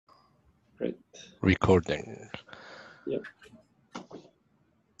Great. Recording. Yep.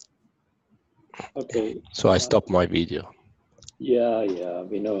 Okay. So I stopped my video. Yeah,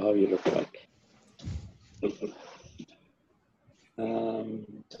 we know how you look like.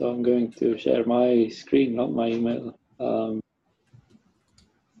 So I'm going to share my screen, not my email.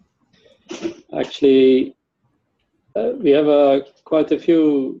 Actually, we have quite a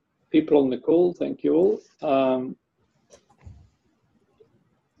few people on the call. Thank you all.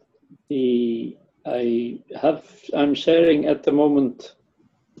 I'm sharing at the moment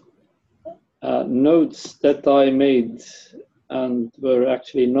notes that I made and were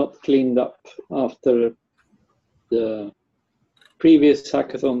actually not cleaned up after the previous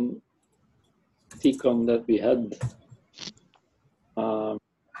hackathon TCon that we had.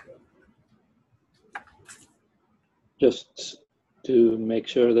 Just to make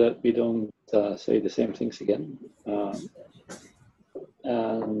sure that we don't say the same things again.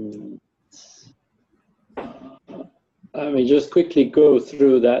 And I mean, just quickly go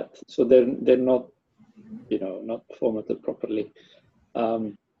through that, so they're not, not formatted properly.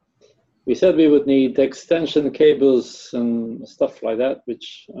 We said we would need extension cables and stuff like that,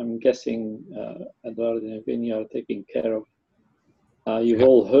 which I'm guessing Eduardo and Evgeny are taking care of. You've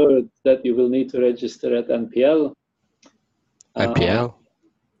all heard that you will need to register at NPL. NPL?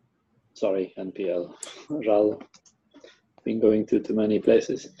 Sorry, NPL. RAL. Been going to too many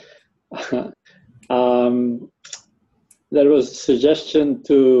places. There was a suggestion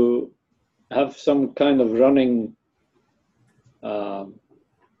to have some kind of running, not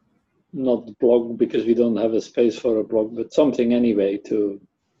blog, because we don't have a space for a blog, but something anyway to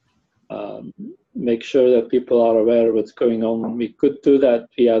make sure that people are aware of what's going on. We could do that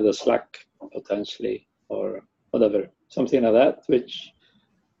via the Slack potentially, or whatever, something like that, which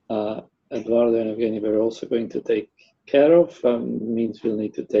Eduardo and Evgeny were also going to take care of. Means we'll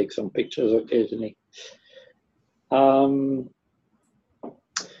need to take some pictures occasionally.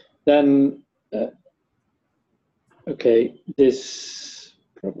 Then, okay, this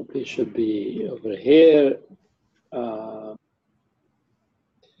probably should be over here.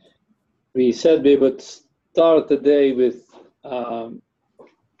 We said we would start the day with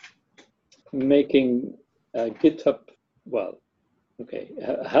making GitHub,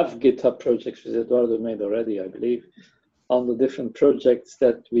 have GitHub projects, which Eduardo made already, I believe, on the different projects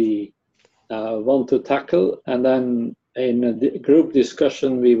that we want to tackle. And then in a group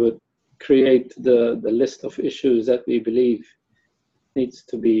discussion, we would create the list of issues that we believe needs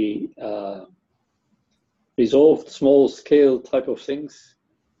to be resolved, small scale type of things.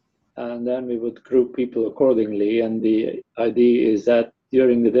 And then we would group people accordingly. And the idea is that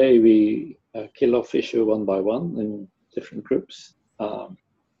during the day, we kill off issue one by one in different groups.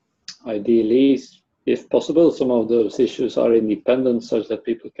 Ideally, if possible, some of those issues are independent, such that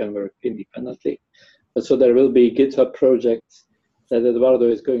people can work independently. But so there will be GitHub projects that Eduardo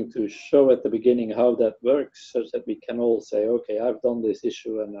is going to show at the beginning how that works, such that we can all say, okay, I've done this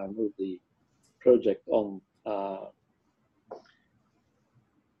issue and I move the project on.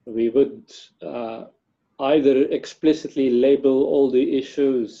 We would either explicitly label all the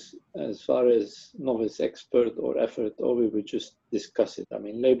issues as far as novice, expert, or effort, or we would just discuss it. I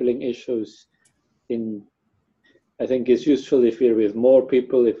mean, labeling issues I think is useful if you're with more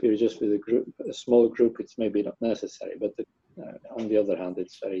people. If you're just with a small group, it's maybe not necessary. But on the other hand,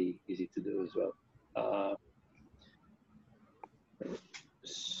 it's very easy to do as well.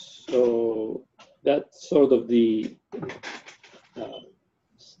 So that's sort of the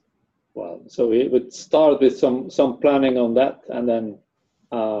so we would start with some planning on that, and then.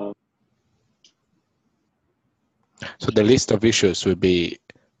 So the list of issues will be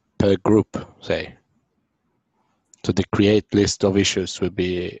per group, say. So the create list of issues will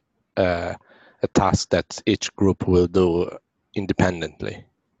be a task that each group will do independently.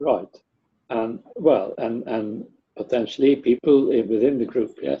 Right, and and potentially people within the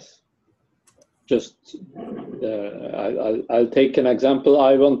group, yes. Just I'll take an example.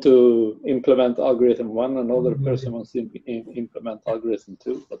 I want to implement algorithm 1, another person wants to implement algorithm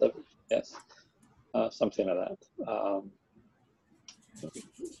 2, whatever. Yes, something like that.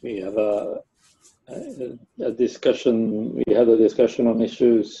 We have a discussion. We had a discussion on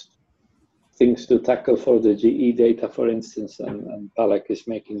issues, things to tackle for the GE data, for instance, and Palak is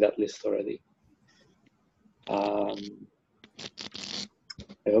making that list already.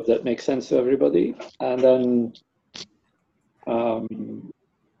 I hope that makes sense to everybody. And then,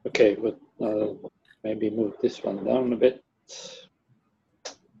 okay, but maybe move this one down a bit.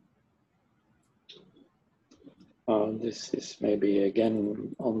 This is maybe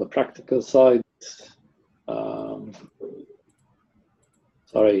again on the practical side.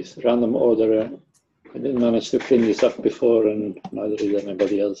 Sorry, it's random order. I didn't manage to clean this up before, and neither did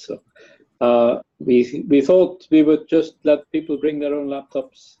anybody else. So we thought we would just let people bring their own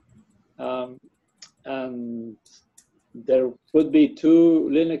laptops, and there would be 2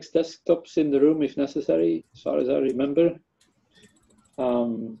 Linux desktops in the room if necessary, as far as I remember.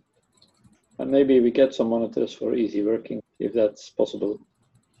 And maybe we get some monitors for easy working, if that's possible.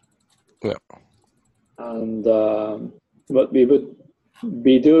 Yeah. And what we would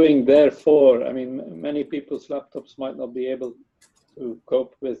be doing, therefore, I mean, many people's laptops might not be able to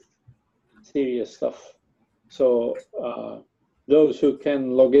cope with serious stuff. So those who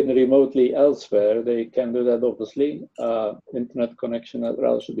can log in remotely elsewhere, they can do that, obviously. Internet connection as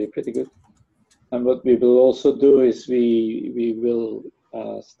well should be pretty good. And what we will also do is we will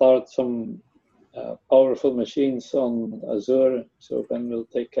start some powerful machines on Azure. So Ben will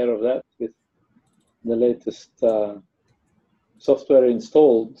take care of that with the latest software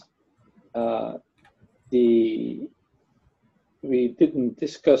installed. We didn't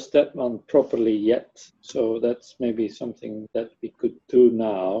discuss that one properly yet, so that's maybe something that we could do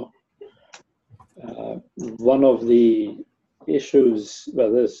now. One of the issues,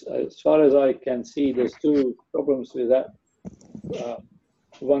 well, there's, as far as I can see, there's 2 problems with that.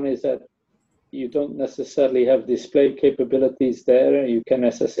 One is that you don't necessarily have display capabilities there. You can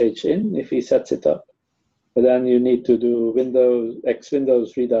SSH in if he sets it up, but then you need to do X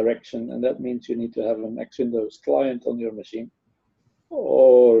Windows redirection, and that means you need to have an X Windows client on your machine.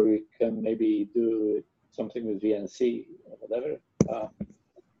 Or we can maybe do something with VNC or whatever.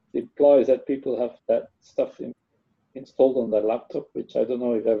 It implies that people have that stuff installed on their laptop, which I don't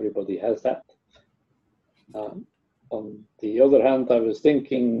know if everybody has that. On the other hand, I was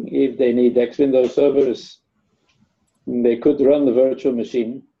thinking if they need X Windows servers, they could run the virtual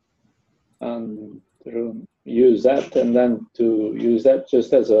machine and use that, and then to use that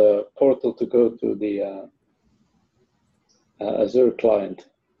just as a portal to go to the Azure client.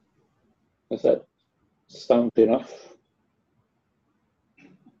 Does that sound enough?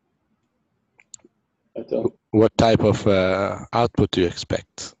 I don't. What type of output do you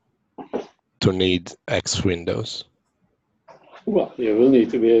expect to need X Windows? Well, you will need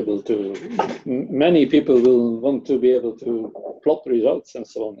to be able to, many people will want to be able to plot results and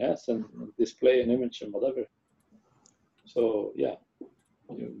so on, yes, and display an image and whatever. So, yeah,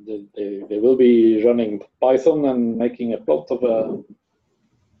 they will be running Python and making a plot of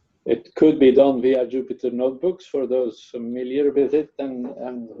it could be done via Jupyter Notebooks for those familiar with it and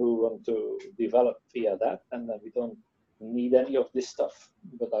who want to develop via that, and then we don't need any of this stuff.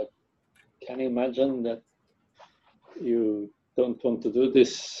 But I can imagine that you don't want to do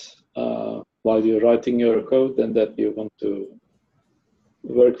this while you're writing your code, and that you want to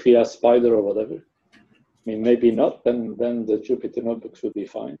work via Spider or whatever. I mean, maybe not, then the Jupyter Notebooks would be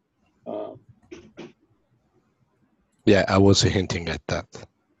fine. Yeah, I was hinting at that.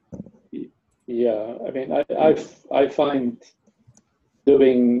 Yeah, I mean, I find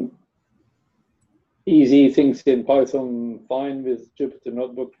doing easy things in Python fine with Jupyter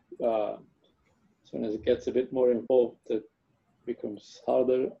Notebook. As soon as it gets a bit more involved, it becomes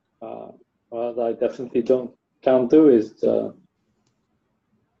harder. What I definitely can't do is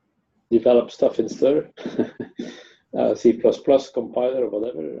develop stuff in Slur, C++ compiler or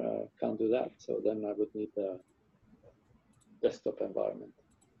whatever. Can't do that. So then I would need a desktop environment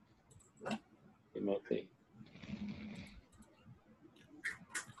remotely.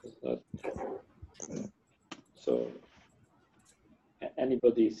 So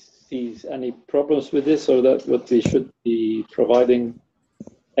anybody sees any problems with this, or that what we should be providing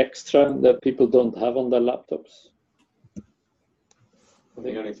extra that people don't have on their laptops? I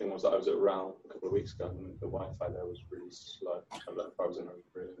think the only thing was that I was at RAL a couple of weeks ago and the Wi-Fi there was really slow. I don't know if I was in a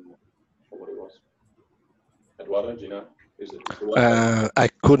room or what it was. Eduardo, do you know? Is it I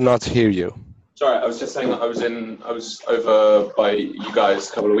could not hear you. Sorry, I was just saying that I was over by you guys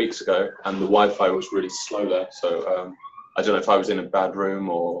a couple of weeks ago and the Wi-Fi was really slow there. So I don't know if I was in a bad room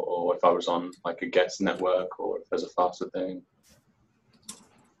or if I was on like a guest network or if there's a faster thing.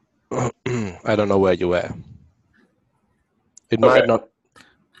 I don't know where you were. It might not.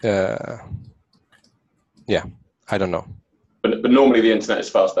 Yeah, I don't know. But normally the internet is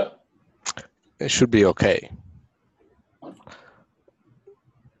faster. It should be okay.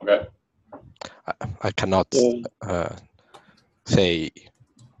 Okay. I cannot say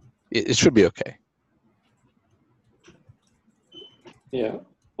it should be okay. Yeah.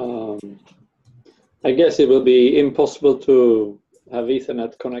 I guess it will be impossible to have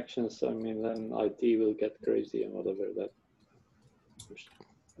Ethernet connections. I mean, then IT will get crazy and whatever. That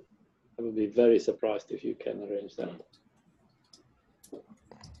I would be very surprised if you can arrange that.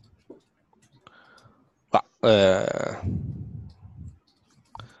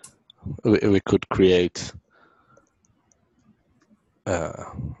 we could create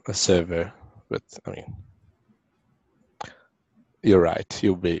a server, but I mean, you're right.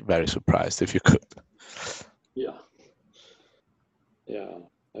 You'll be very surprised if you could. Yeah. Yeah.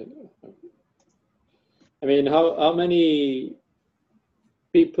 I mean, how many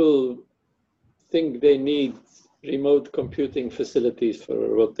people think they need remote computing facilities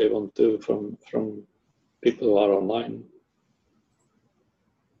for what they want to do from people who are online?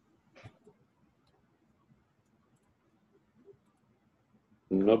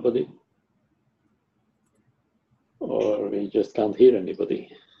 Nobody? Or we just can't hear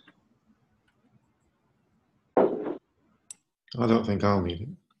anybody? I don't think I'll need it.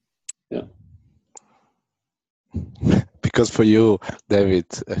 Yeah. Because for you, David,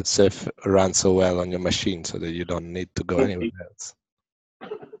 Ceph runs so well on your machine so that you don't need to go anywhere else.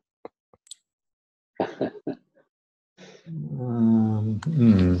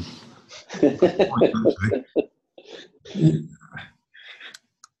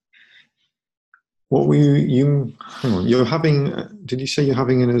 What were you? Hang on. You're having? Did you say you're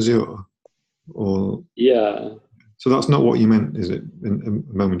having an Azure? Or Yeah. so that's not what you meant, is it? A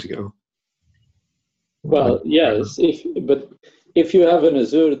moment ago. Well, yes. But if you have an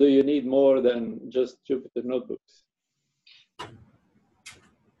Azure, do you need more than just Jupyter notebooks?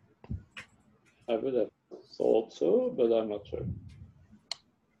 I would have thought so, but I'm not sure.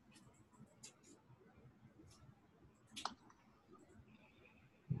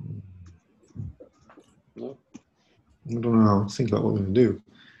 No. I don't know. Think about what we're going to do.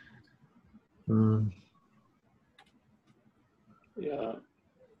 Yeah.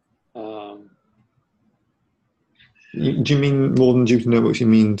 Do you mean more than Jupyter Notebooks? You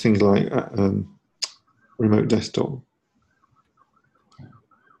mean things like remote desktop?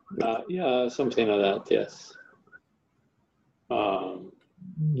 Yeah, something like that, yes.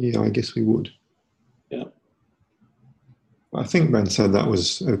 Yeah, I guess we would. Yeah. I think Ben said that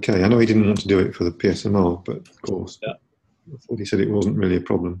was okay. I know he didn't want to do it for the PSMR, but of course, yeah. I thought he said it wasn't really a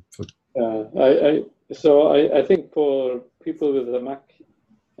problem. I think for people with a Mac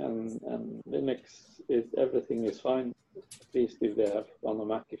and Linux, everything is fine. At least if they have on a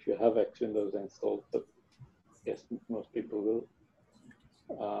Mac, if you have X Windows installed, but I guess most people will.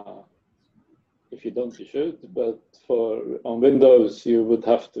 If you don't, you should. But on Windows, you would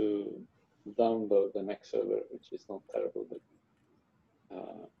have to download the X server, which is not terrible, but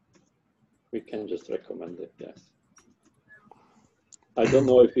we can just recommend it. Yes. I don't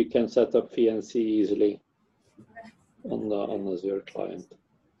know if we can set up VNC easily on the Azure client.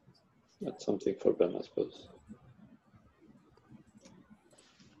 That's something for Ben, I suppose.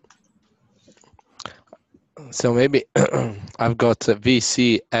 So maybe I've got a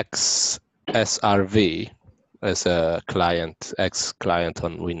VCX SRV as a client, X client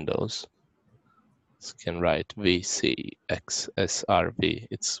on Windows. So you can write VCX SRV.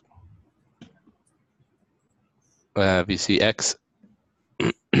 It's VCX.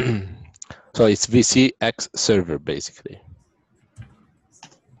 So it's VCX server basically.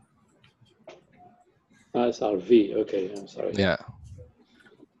 SRV. Okay, I'm sorry. Yeah.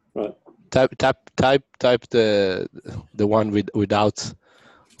 Right. Type the one without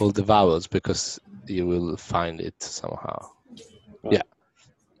all the vowels, because you will find it somehow. Right. Yeah.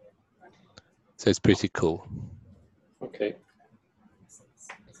 So it's pretty cool. Okay.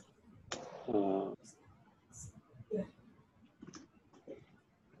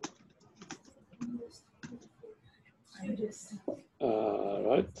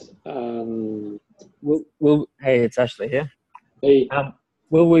 Right. Hey, it's Ashley here. Hey.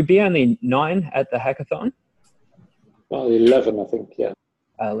 Will we be only 9 at the hackathon? Well, 11, I think. Yeah.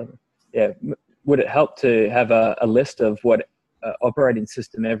 11. Yeah. Would it help to have a list of what operating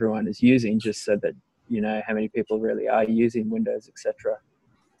system everyone is using, just so that you know how many people really are using Windows, etc.?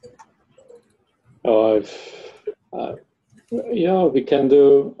 Yeah, we can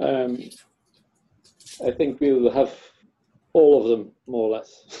do. I think we'll have all of them, more or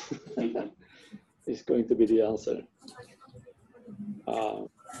less. Is going to be the answer.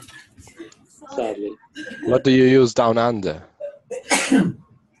 Sadly. What do you use down under?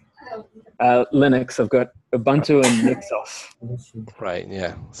 Linux. I've got Ubuntu and Nixos. Right.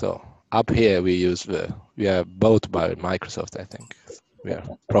 Yeah. So up here we are bought by Microsoft. I think we are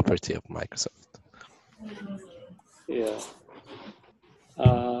property of Microsoft. Yeah.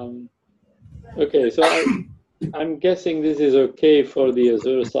 Okay. So I'm guessing this is okay for the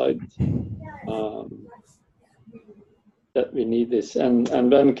Azure side. That we need this, and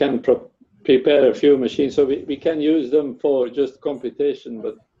Ben can prepare a few machines, so we can use them for just computation,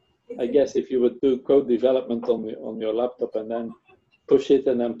 but I guess if you would do code development on your laptop and then push it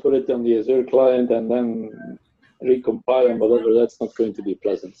and then put it on the Azure client and then recompile and whatever, that's not going to be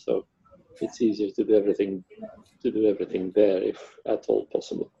pleasant. So it's easier to do everything there if at all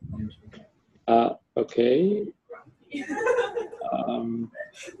possible. Okay.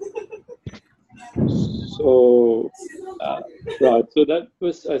 Right. So that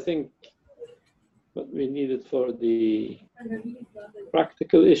was, I think, what we needed for the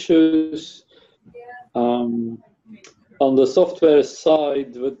practical issues. On the software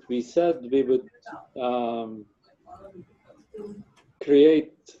side, what we said, we would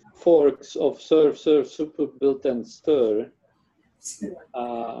create forks of serve, super, build, and stir.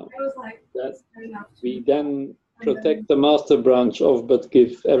 That we then protect the master branch of, but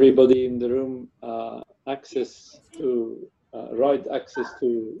give everybody in the room access to write access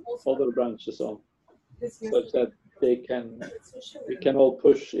to other branches on, such that we can all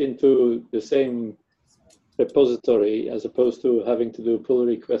push into the same repository as opposed to having to do pull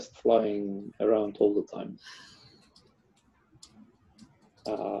request flying around all the time.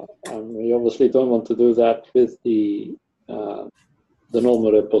 And we obviously don't want to do that with the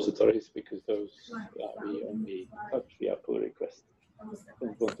normal repositories, because those we only touch via pull request.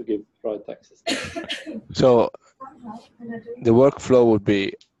 Don't want to give write access. So the workflow would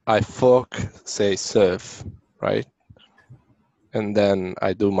be I fork, say, serve, right? And then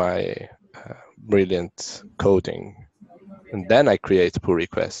I do my brilliant coding, and then I create pull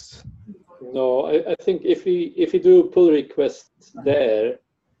requests. No, I think if we do pull requests there,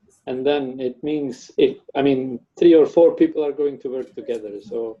 and then it means 3 or 4 people are going to work together,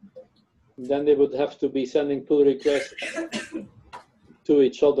 so then they would have to be sending pull requests to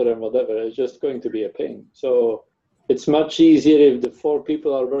each other and whatever. It's just going to be a pain. So it's much easier if the 4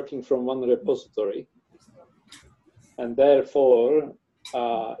 people are working from one repository, and therefore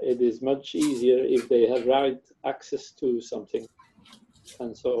it is much easier if they have write access to something.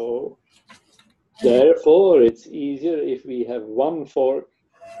 And so therefore it's easier if we have one fork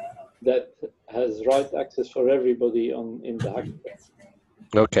that has write access for everybody in the hackathon.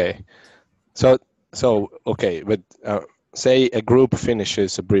 Okay, so okay, but say a group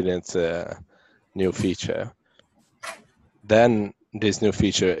finishes a brilliant new feature, then this new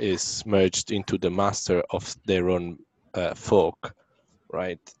feature is merged into the master of their own fork,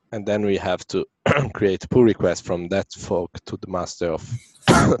 right? And then we have to create a pull request from that fork to the master of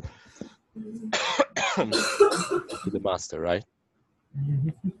to the master, right?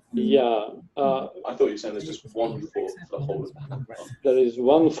 Yeah. I thought you were saying there's just one fork for the whole of the hackathon. There is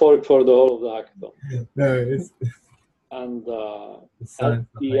one fork for the whole of the hackathon. No, it's. And at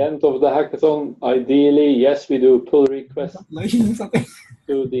the end of the hackathon, ideally, yes, we do pull request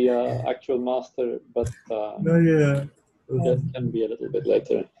to the actual master, but that can be a little bit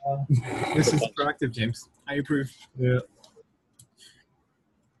later. This is proactive, James. I approve. Yeah.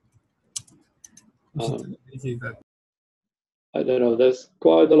 I don't know, there's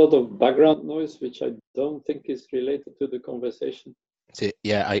quite a lot of background noise, which I don't think is related to the conversation. See,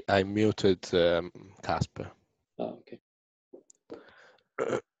 yeah, I muted Casper. Oh, okay.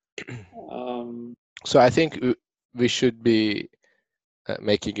 So I think we should be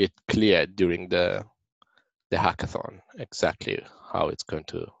making it clear during the hackathon exactly how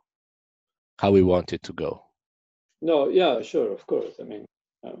we want it to go. No, yeah, sure, of course. I mean,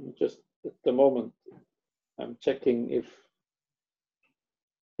 just at the moment, I'm checking if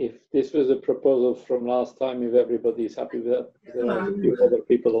this was a proposal from last time, if everybody is happy with that. There are a few other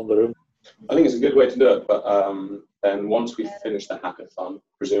people on the room. I think it's a good way to do it, but then once we finish the hackathon,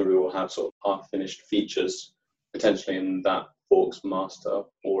 presumably we'll have sort of half-finished features, potentially in that fork's master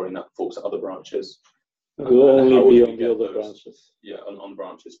or in that fork's other branches. It will only be on the other branches. Yeah, on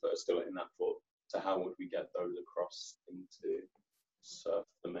branches, but still in that fork. So how would we get those across into Surf,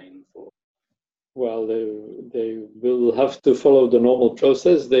 the main fork? Well, they will have to follow the normal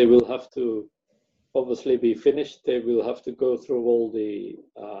process. They will have to obviously be finished. They will have to go through all the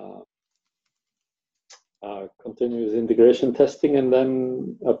continuous integration testing and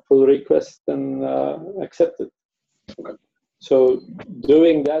then a pull request and accept it. Okay. So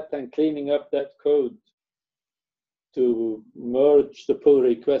doing that and cleaning up that code to merge the pull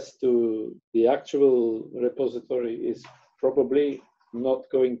request to the actual repository is probably not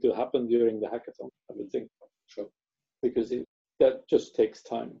going to happen during the hackathon, I would think. Sure. Because that just takes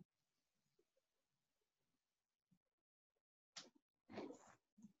time.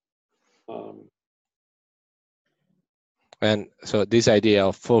 And so this idea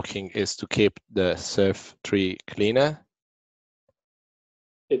of forking is to keep the surf tree cleaner.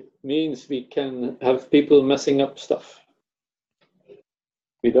 It means we can have people messing up stuff.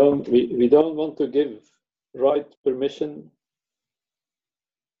 we don't want to give write permission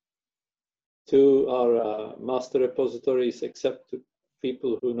to our master repositories except to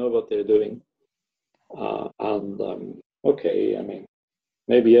people who know what they're doing. Okay, I mean,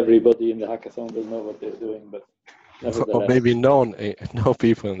 maybe everybody in the hackathon will know what they're doing, but nevertheless. Or maybe no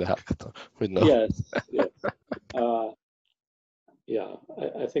people in the hackathon will know. Yes, yes. Yeah,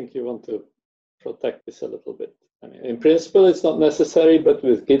 I think you want to protect this a little bit. I mean, in principle, it's not necessary, but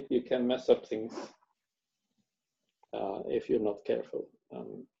with Git, you can mess up things if you're not careful.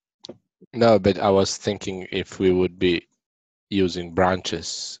 No, but I was thinking if we would be using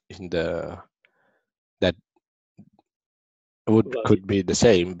branches in the that could be the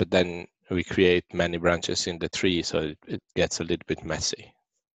same, but then we create many branches in the tree, so it gets a little bit messy.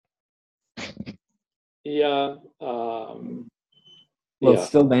 Yeah. Well,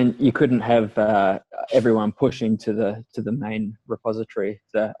 still, then you couldn't have everyone pushing to the main repository.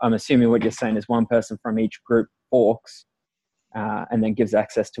 So I'm assuming what you're saying is one person from each group forks, and then gives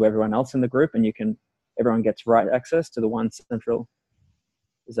access to everyone else in the group, and everyone gets write access to the one central.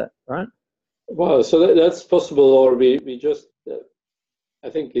 Is that right? Well, so that's possible, or we just. I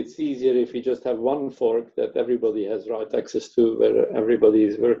think it's easier if we just have one fork that everybody has write access to, where everybody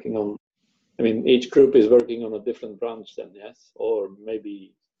is working on. I mean, each group is working on a different branch then, yes? Or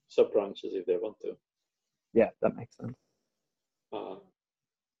maybe sub-branches if they want to. Yeah, that makes sense.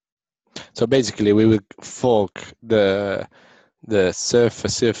 So basically, we will fork the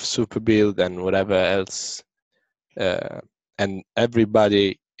surf super build and whatever else, and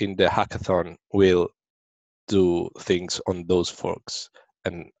everybody in the hackathon will do things on those forks.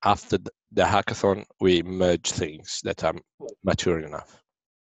 And after the hackathon, we merge things that are mature enough.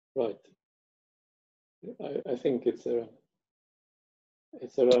 Right. I think it's a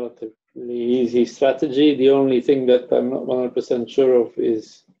relatively easy strategy. The only thing that I'm not 100% sure of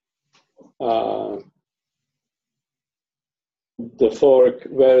is the fork.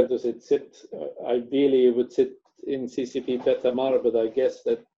 Where does it sit? Ideally, it would sit in CCPPETMR, but I guess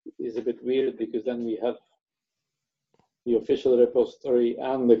that is a bit weird because then we have the official repository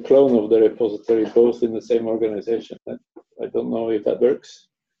and the clone of the repository both in the same organization. I don't know if that works.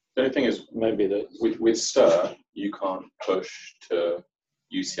 The only thing is, maybe that with stir, you can't push to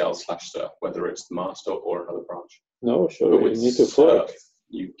UCL/stir, whether it's the master or another branch. No, sure, but you need to fork.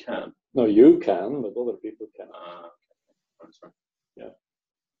 You can. No, you can, but other people can. Okay. Sorry. Yeah.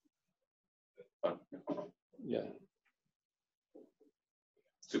 Yeah.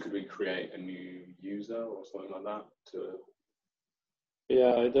 So could we create a new user or something like that to?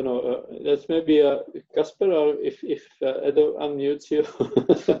 Yeah, I don't know. That's maybe Casper, or if Edo unmutes you.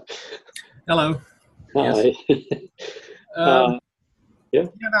 Hello. Hi. Yes. Yeah. Yeah,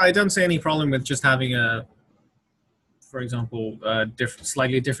 no, I don't see any problem with just having for example,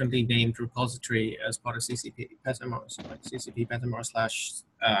 slightly differently named repository as part of CCPPETMR, so like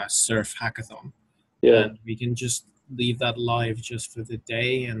CCPPETMR/surf hackathon. Yeah. And we can just leave that live just for the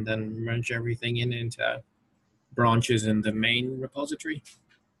day and then merge everything into branches in the main repository.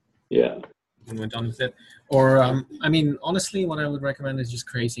 Yeah. And we're done with it. Or, I mean, honestly, what I would recommend is just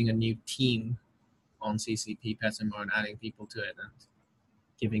creating a new team on CCPPETMR and adding people to it and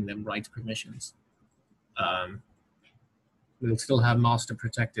giving them write permissions. We'll still have master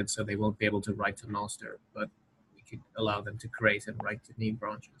protected, so they won't be able to write to master, but we could allow them to create and write to new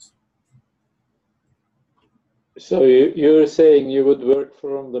branches. So you're saying you would work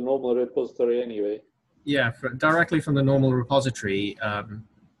from the normal repository anyway? Yeah, directly from the normal repository,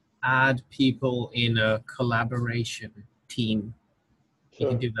 add people in a collaboration team. You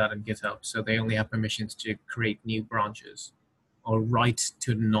can do that in GitHub, so they only have permissions to create new branches or write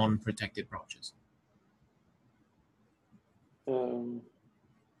to non-protected branches.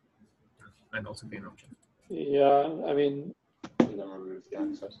 And also be an object. Yeah, I mean, And then remove the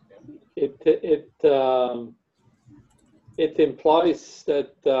access again. It implies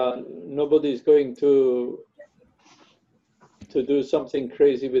that nobody's going to do something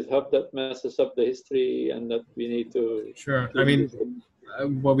crazy with Hub that messes up the history, and that we need to. Sure. I mean,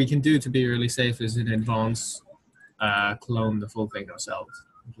 what we can do to be really safe is in advance clone the full thing ourselves,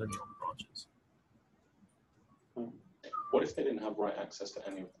 including all the branches. What if they didn't have write access to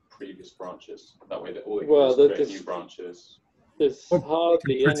any of the previous branches? That way, all they well, can create new branches. There's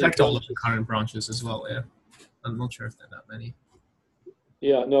hardly protect any all of the current branches as well. Yeah, I'm not sure if there are that many.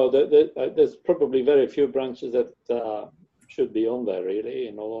 Yeah, no, there's probably very few branches that should be on there, really,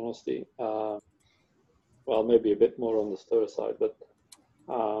 in all honesty. Well, maybe a bit more on the stir side, but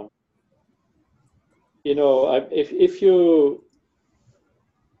you know, if you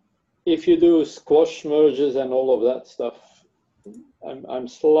do squash merges and all of that stuff, I'm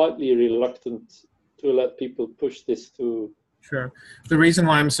slightly reluctant to let people push this to. Sure. The reason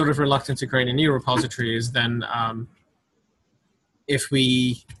why I'm sort of reluctant to create a new repository is then if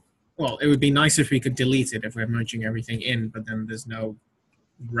we, well, it would be nice if we could delete it if we're merging everything in, but then there's no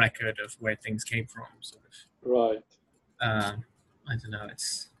record of where things came from, sort of. Right. I don't know.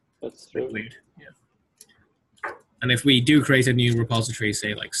 That's It's true. weird. Yeah. And if we do create a new repository,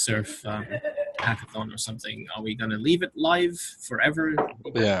 say like Surf Hackathon or something, are we going to leave it live forever?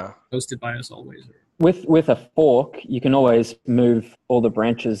 Yeah. Hosted by us always? Or? With a fork, you can always move all the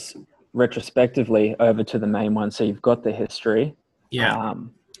branches retrospectively over to the main one, so you've got the history. Yeah.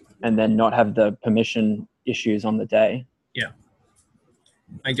 And then not have the permission issues on the day. Yeah.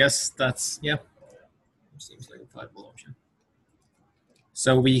 I guess that's, yeah. Seems like a viable option.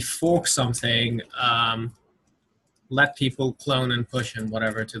 So we fork something, let people clone and push and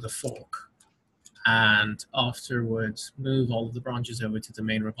whatever to the fork, and afterwards move all of the branches over to the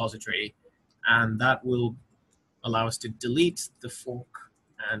main repository, and that will allow us to delete the fork,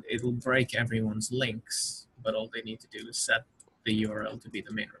 and it'll break everyone's links, but all they need to do is set the URL to be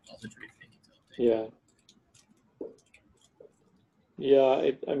the main repository. Yeah.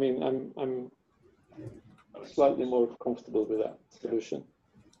 Yeah. I mean, I'm slightly more comfortable with that solution.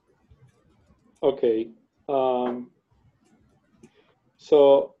 Okay.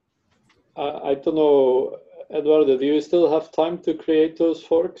 So I don't know, Eduardo, do you still have time to create those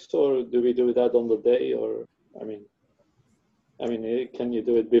forks, or do we do that on the day? Or I mean, can you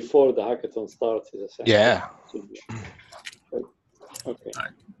do it before the hackathon starts? Yeah. Okay.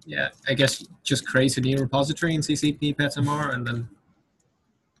 Yeah, I guess just create a new repository in CCPPETMR and then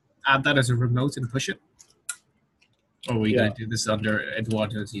add that as a remote and push it. Or are we going to do this under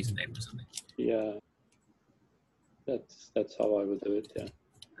Eduardo's username or something? Yeah, that's how I would do it. Yeah.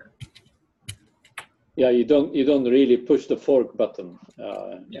 Yeah, you don't really push the fork button,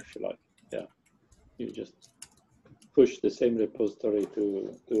 if you like. Yeah, you just push the same repository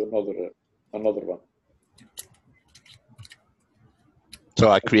to another one. So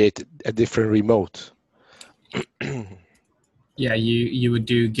I created a different remote. Yeah, you would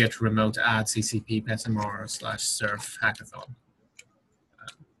do git remote add CCPPETMR/surf hackathon.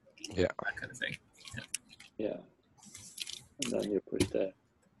 Yeah. That kind of thing. Yeah. And then you put it there.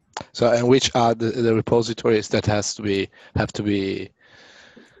 So, and which are the repositories that have to be?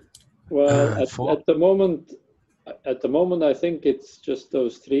 Well, at the moment, I think it's just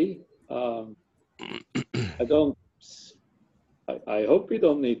those three. I hope we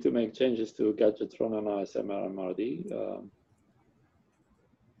don't need to make changes to Gadgetron and ASMR-MRD.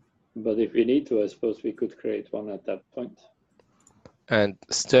 But if we need to, I suppose we could create one at that point. And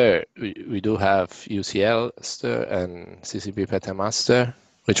stir, we do have UCL stir and CCPPETMR stir.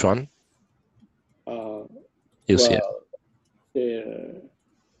 Which one? UCL. Well,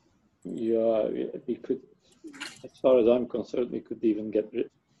 yeah, we could, as far as I'm concerned, we could even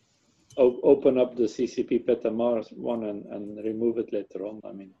open up the CCPPETMR one and remove it later on.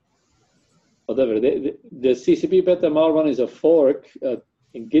 I mean, whatever. The CCPPETMR one is a fork, a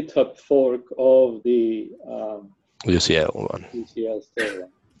GitHub fork of the UCL one. UCL stir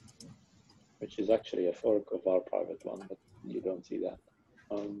one, which is actually a fork of our private one, but you don't see that.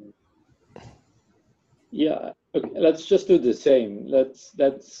 Yeah, okay, let's just do the same. Let's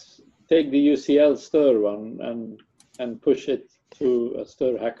take the UCL stir one and push it to a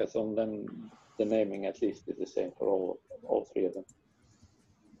stir hackathon. Then the naming at least is the same for all three of them.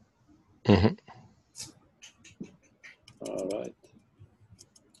 Mm-hmm. All right.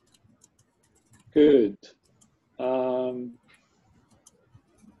 Good.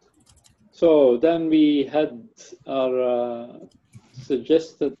 So then we had our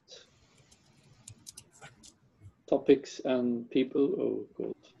suggested topics and people. Oh,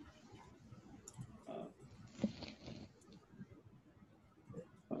 good.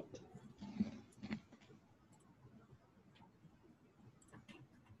 Right.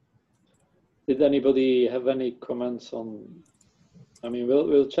 Did anybody have any comments on? I mean,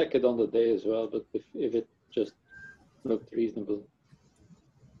 we'll check it on the day as well. But if it just looked reasonable,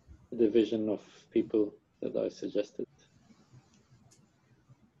 the division of people that I suggested.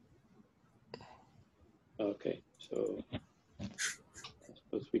 Okay, so I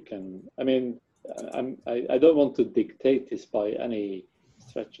suppose we can. I mean, I don't want to dictate this by any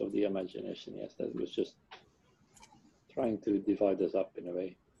stretch of the imagination. Yes, that was just trying to divide us up in a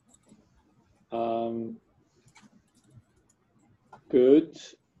way. Good.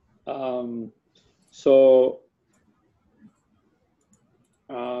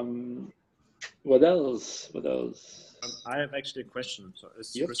 What else? What else? I have actually a question. So,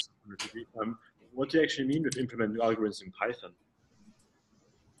 Yep. what do you actually mean with implement new algorithms in Python?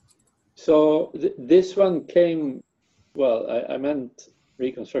 So this one came, well, I meant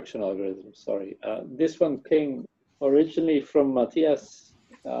reconstruction algorithm, sorry. This one came originally from Matthias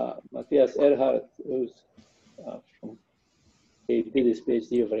Erhardt, who's he did his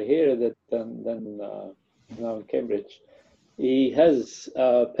PhD over here, then now in Cambridge. He has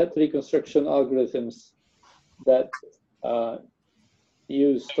pet reconstruction algorithms that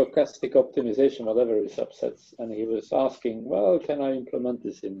use stochastic optimization, whatever is subsets, and he was asking, well, can I implement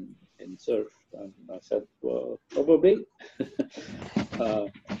this in SURF? And I said, well, probably.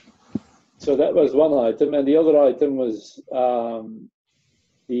 So that was one item, and the other item was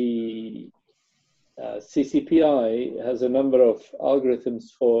the CCPI has a number of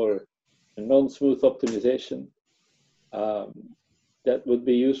algorithms for non-smooth optimization that would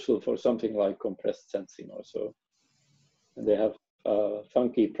be useful for something like compressed sensing or so. And they have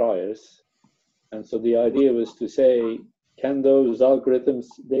funky priors. And so the idea was to say, can those algorithms,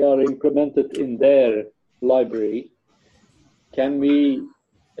 they are implemented in their library, can we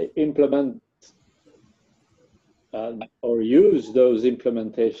implement or use those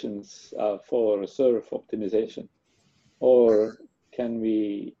implementations for SURF optimization? Or can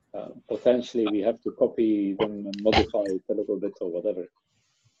we potentially we have to copy them and modify it a little bit or whatever?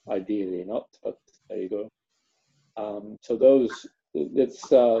 Ideally not, but there you go. So those, it's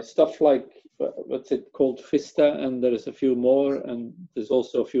stuff like, what's it called, FISTA, and there's a few more, and there's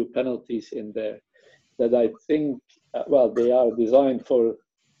also a few penalties in there that I think, well, they are designed for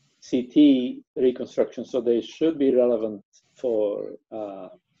CT reconstruction, so they should be relevant for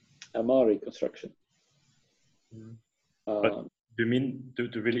MR reconstruction. But do you mean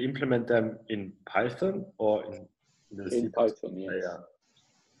to really implement them in Python or in Python? Yes.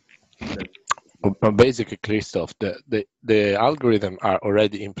 Yeah. But basically, Christoph, the algorithm are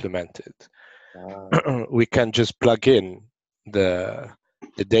already implemented. We can just plug in the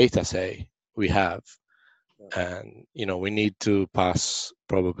data, say, we have, and we need to pass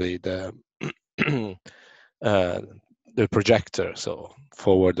probably the the projector, so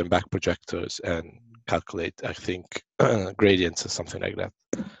forward and back projectors, and calculate, I think, gradients or something like that,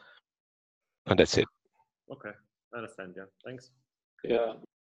 and that's it. Okay, I understand. Yeah, thanks. Yeah,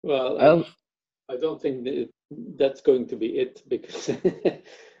 well, I don't think that's going to be it, because the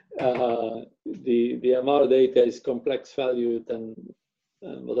MR data is complex valued, and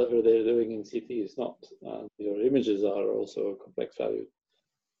whatever they're doing in CT is not. Your images are also complex valued.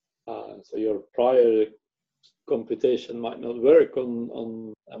 So your prior computation might not work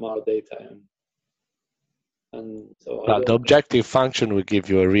on MR data. And so the objective function will give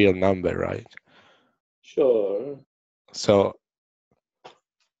you a real number, right? Sure. So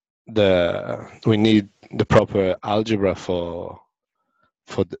we need the proper algebra for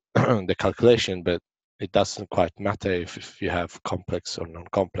the calculation, but it doesn't quite matter if you have complex or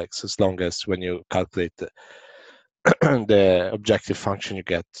non-complex, as long as when you calculate the objective function, you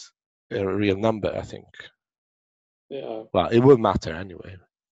get a real number, I think. Yeah. Well, it will matter anyway.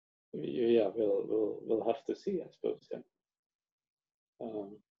 Yeah, we'll have to see, I suppose. Yeah.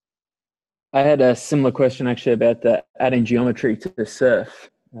 I had a similar question actually about the adding geometry to the SURF.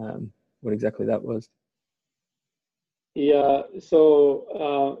 What exactly that was? Yeah,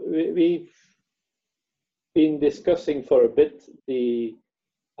 so we've been discussing for a bit the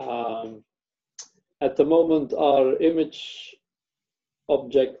at the moment our image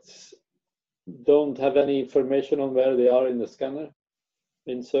objects don't have any information on where they are in the scanner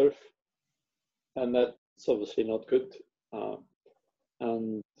in SURF, and that's obviously not good.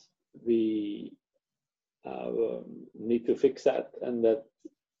 And we need to fix that, and that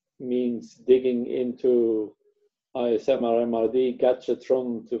means digging into ISM or MRD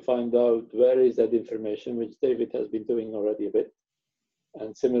Gadgetron to find out where is that information, which David has been doing already a bit.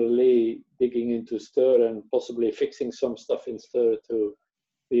 And similarly, digging into STIR and possibly fixing some stuff in STIR to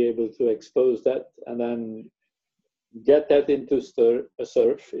be able to expose that, and then get that into STIR,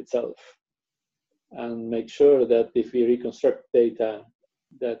 SURF itself, and make sure that if we reconstruct data,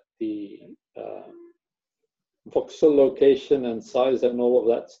 that the voxel location and size and all of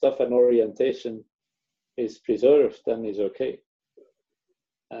that stuff and orientation is preserved, then is okay.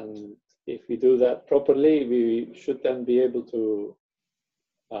 And if we do that properly, we should then be able to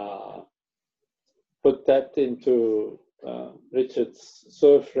put that into Richard's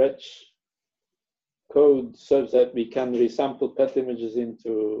SURF-reg code such that we can resample PET images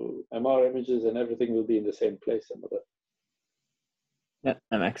into MR images, and everything will be in the same place and all that. Yeah,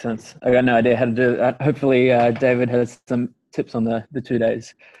 that makes sense. I got no idea how to do that. Hopefully, David has some tips on the 2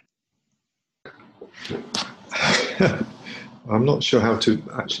 days. I'm not sure how to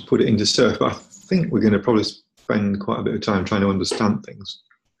actually put it into SURF, but I think we're going to probably spend quite a bit of time trying to understand things.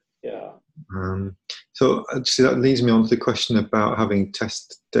 Yeah. So actually that leads me on to the question about having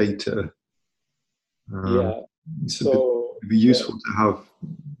test data. It'd be useful to have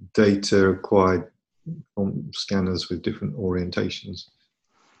data acquired from scanners with different orientations.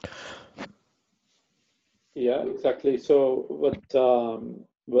 Yeah, exactly. So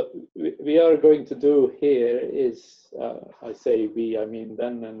what we are going to do here is, I say we, I mean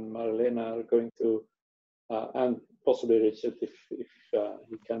Ben and Marlena are going to, and possibly Richard if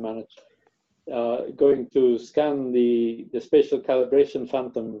he can manage, going to scan the spatial calibration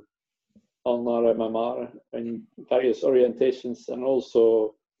phantom on our MMR in various orientations, and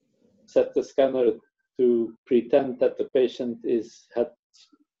also set the scanner to pretend that the patient had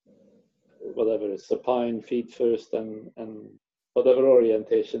whatever, supine feet first and whatever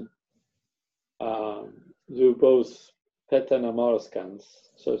orientation. Do both PET and MR scans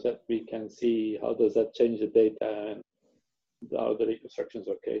so that we can see how does that change the data and are the reconstructions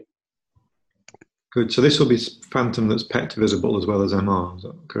okay. Good. So this will be phantom that's PET visible as well as MR, is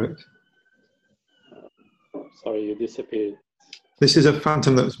that correct? Sorry, you disappeared. This is a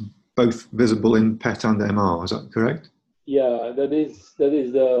phantom that's both visible in PET and MR, is that correct? Yeah, that is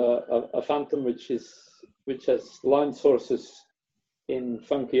a phantom which has line sources in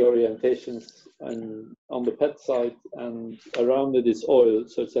funky orientations and on the PET side, and around it is oil,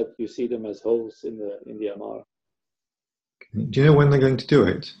 such that you see them as holes in the MR. Okay. Do you know when they're going to do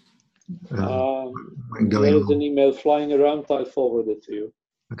it? There is an email flying around. I'll forward it to you.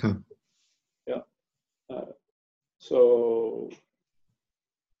 Okay. Yeah. So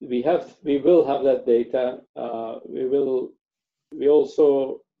we will have that data. We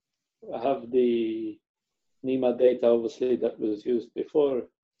also have the NEMA data, obviously, that was used before,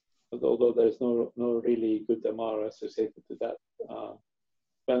 but although there's no really good MR associated to that.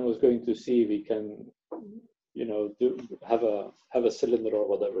 Ben was going to see if we can, have a cylinder or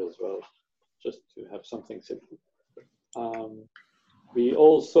whatever as well, just to have something simple. We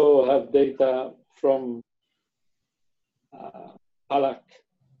also have data from Halak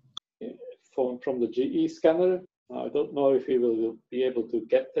from the GE scanner. I don't know if we will be able to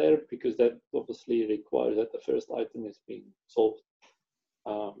get there, because that obviously requires that the first item is being solved.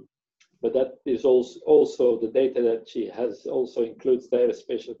 But that is also the data that she has also includes their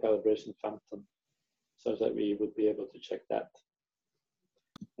spatial calibration phantom, so that we would be able to check that.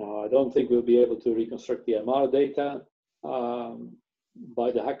 Now, I don't think we'll be able to reconstruct the MR data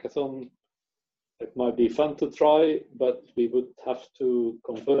by the hackathon. It might be fun to try, but we would have to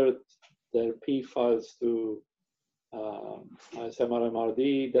convert their P files to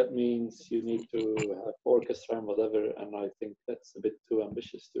SMRMRD. That means you need to have orchestra and whatever, and I think that's a bit too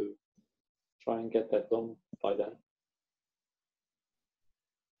ambitious to try and get that done by then.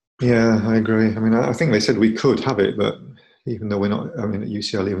 Yeah, I agree. I mean, I think they said we could have it, but even though we're not, I mean, at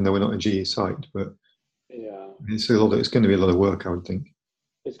UCL, even though we're not a GE site, but yeah, it's going to be a lot of work, I would think.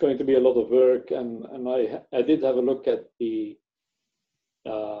 It's going to be a lot of work, and I did have a look at the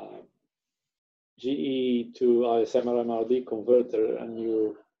GE to ISMRMRD converter, and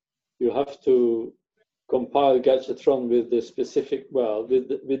you have to compile Gadgetron with the specific, well, with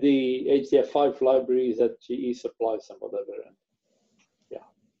the HDF5 libraries that GE supplies and whatever. And yeah,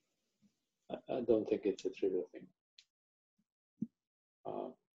 I don't think it's a trivial thing.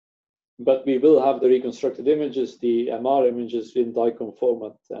 But we will have the reconstructed images, the MR images in DICOM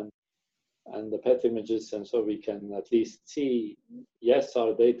format, and the PET images, and so we can at least see, yes,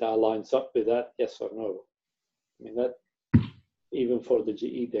 our data lines up with that, yes or no. I mean, that even for the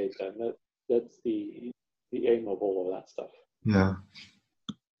GE data, and that's the aim of all of that stuff. Yeah.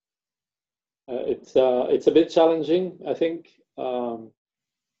 It's a bit challenging, I think,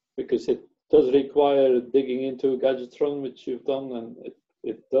 because it does require digging into Gadgetron, which you've done, and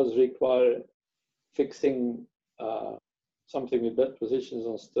it does require fixing something with bed positions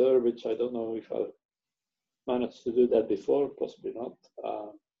on stir, which I don't know if I've managed to do that before, possibly not. I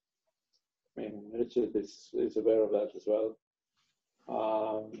mean, Richard is aware of that as well.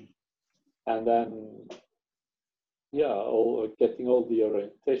 And then, yeah, getting all the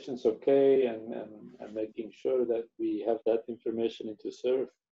orientations okay, and making sure that we have that information into SURF.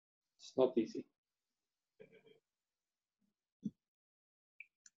 It's not easy.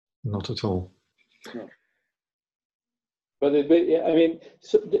 Not at all. No. But I mean,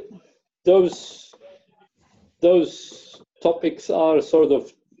 so those topics are sort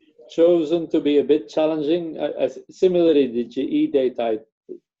of chosen to be a bit challenging. Similarly, the GE data,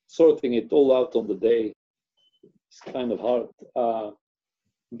 sorting it all out on the day is kind of hard.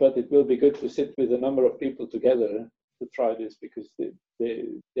 But it will be good to sit with a number of people together to try this, because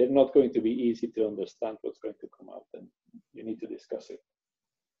they're not going to be easy to understand what's going to come out, and you need to discuss it.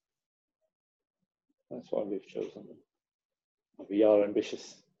 That's why we've chosen them. We are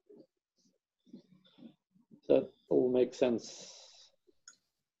ambitious. Does that all make sense?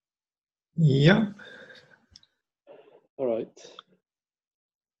 Yeah. All right.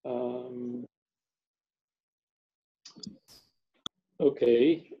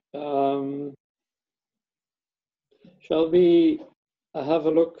 Okay. Shall we have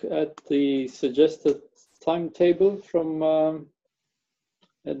a look at the suggested timetable from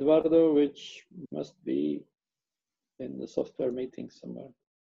Eduardo, which must be in the software meeting somewhere?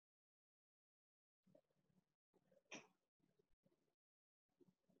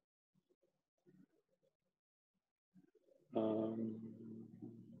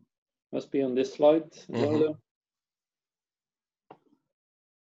 Must be on this slide, Eduardo.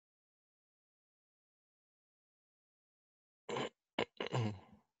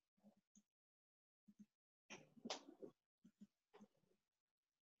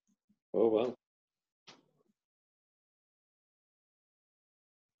 Oh, well.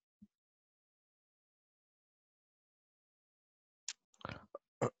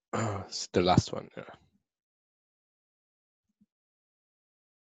 It's the last one. Yeah.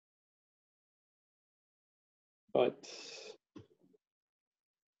 Right.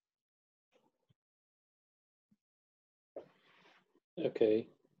 Okay.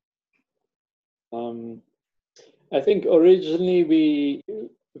 I think originally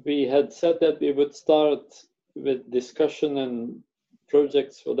we had said that we would start with discussion and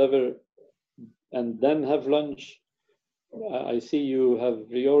projects, whatever, and then have lunch. I see you have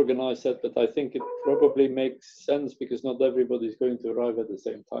reorganized that, but I think it probably makes sense because not everybody is going to arrive at the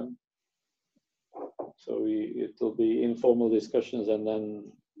same time. So it will be informal discussions and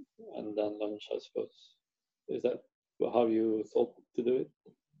then lunch, I suppose. Is that how you thought to do it?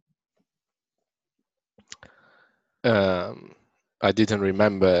 I didn't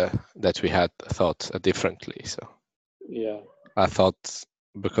remember that we had thought differently, so yeah. I thought,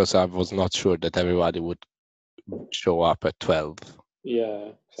 because I was not sure that everybody would show up at 12.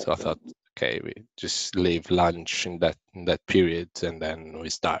 Yeah. Exactly. So I thought, okay, we just leave lunch in that period and then we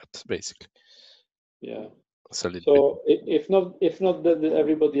start basically. Yeah. So if not that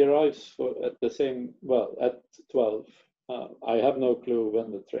everybody arrives at the same, well, at 12. I have no clue when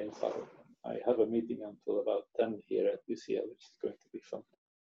the trains are. I have a meeting until about 10 here at UCL, which is going to be fun.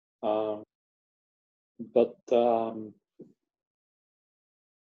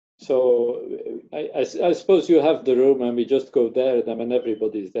 So I suppose you have the room and we just go there, and then when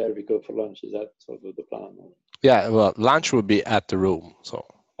everybody's there, we go for lunch. Is that sort of the plan? Yeah, well, lunch will be at the room. So.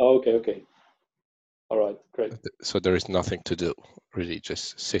 Oh, okay. All right, great. So there is nothing to do, really,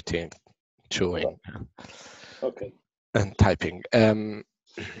 just sitting, chewing, okay, and typing.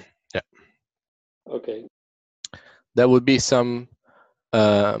 Yeah. Okay. There will be some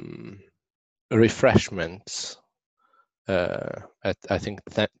refreshments at, I think,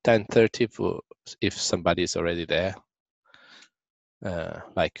 10:30 if somebody is already there,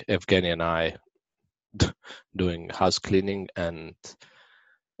 like Evgeny and I doing house cleaning and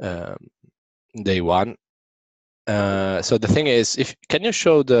day one. So the thing is, can you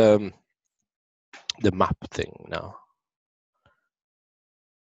show the map thing now?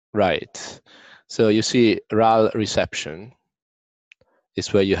 Right. So you see RAL reception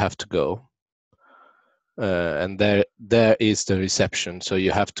is where you have to go. And there is the reception. So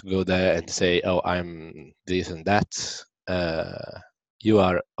you have to go there and say, oh, I'm this and that. You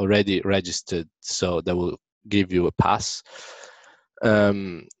are already registered, so they will give you a pass.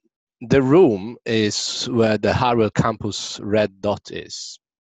 The room is where the Harwell campus red dot is.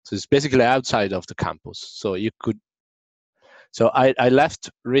 So it's basically outside of the campus. So you could. So I left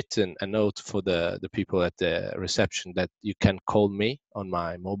written a note for the people at the reception that you can call me on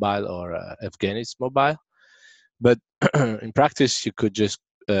my mobile or Evgeny's mobile. But in practice, you could just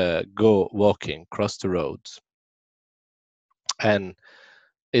go walking, cross the roads. And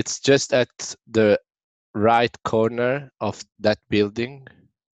it's just at the right corner of that building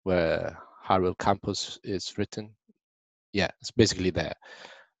where Harwell campus is written. Yeah, it's basically there.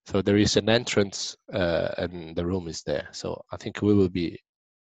 So there is an entrance and the room is there. So I think we will be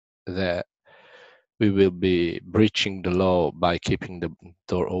there. We will be breaching the law by keeping the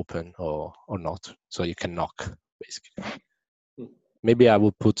door open or not. So you can knock, basically. Maybe I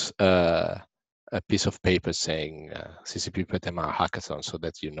will put a piece of paper saying CCPPETMR hackathon, so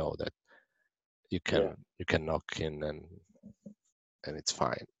that you know that you can knock in and it's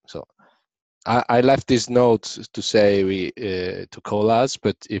fine. So I left this note to say to call us,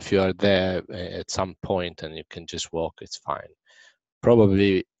 but if you are there at some point and you can just walk, it's fine.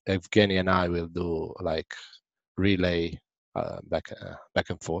 Probably Evgeny and I will do like relay back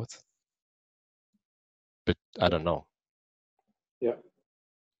and forth. but I don't know. Yeah.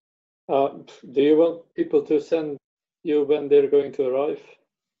 Do you want people to send you when they're going to arrive?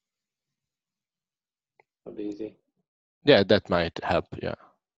 That'd be easy. Yeah, that might help. Yeah.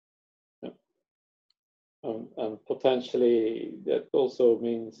 And potentially that also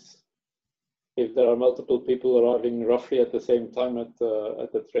means if there are multiple people arriving roughly at the same time at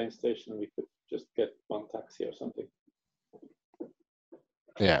the train station, we could just get one taxi or something.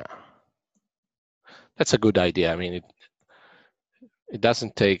 Yeah, that's a good idea. I mean, it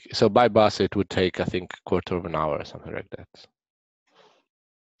doesn't take, so by bus it would take, I think, a quarter of an hour or something like that.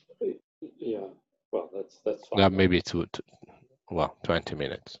 Yeah, well, that's fine. Yeah, maybe 20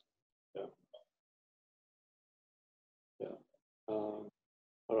 minutes. Yeah.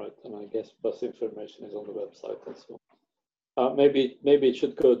 All right, and I guess bus information is on the website and so on. Maybe it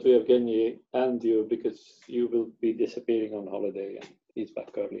should go to Evgeny and you, because you will be disappearing on holiday and he's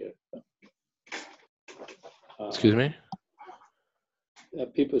back earlier. Excuse me?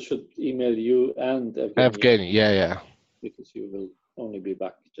 People should email you and Evgeny, yeah. Because you will only be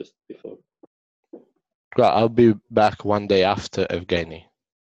back just before. Well, I'll be back one day after Evgeny.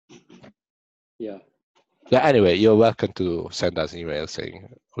 Yeah. Yeah, anyway, you're welcome to send us email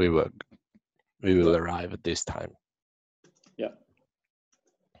saying we will arrive at this time. Yeah.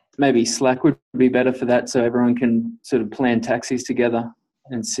 Maybe Slack would be better for that, so everyone can sort of plan taxis together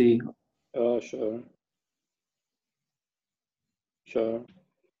and see. Sure.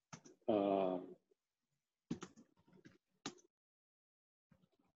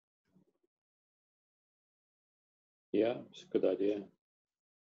 Yeah, it's a good idea.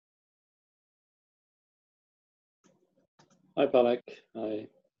 Hi, Palak. Hi.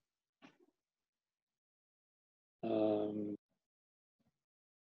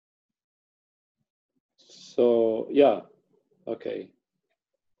 So, yeah, okay.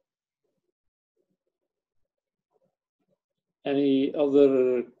 Any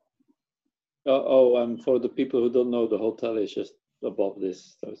other? And for the people who don't know, the hotel is just above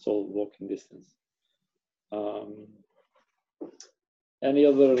this, so it's all walking distance. Any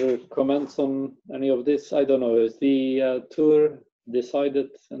other comments on any of this? I don't know. Is the tour decided?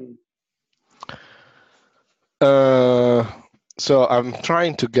 And so I'm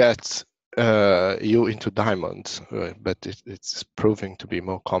trying to get you into Diamond, but it's proving to be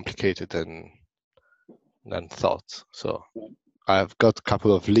more complicated than thought. So I've got a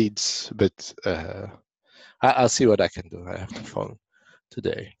couple of leads, but I'll see what I can do. I have to phone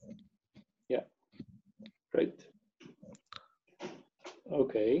today. Yeah, great.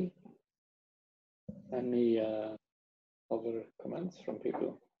 Okay. Any other comments from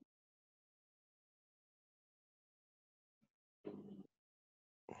people?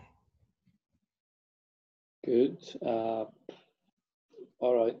 Good. All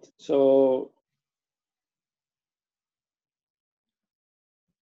right. So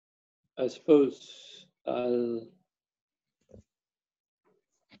I suppose I'll.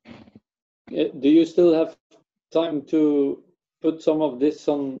 Do you still have time to put some of this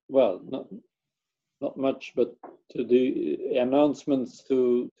on? Well, not much, but to the announcements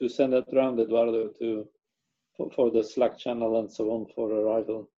to send it around, Eduardo, for the Slack channel and so on for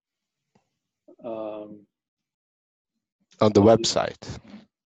arrival. On the website.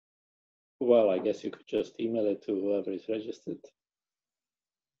 Well, I guess you could just email it to whoever is registered,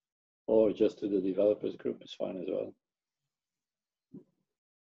 or just to the developers group is fine as well.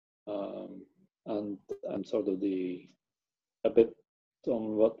 And sort of a bit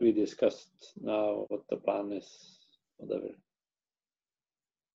on what we discussed now, what the plan is, whatever.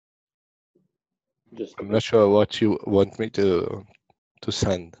 I'm not sure what you want me to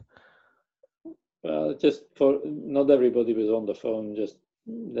send. Well, just for not everybody was on the phone, just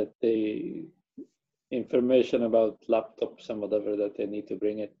that they information about laptops and whatever that they need to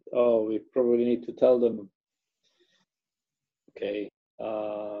bring it. Oh, we probably need to tell them. Okay.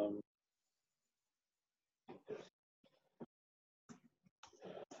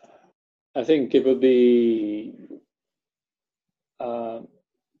 I think it would be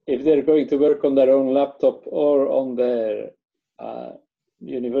if they're going to work on their own laptop or on their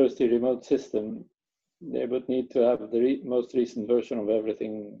university remote system, they would need to have the most recent version of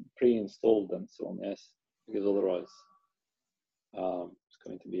everything pre-installed and so on, yes, because otherwise it's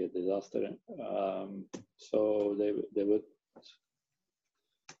going to be a disaster. So they would,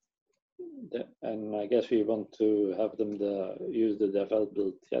 and I guess we want to have them use the develop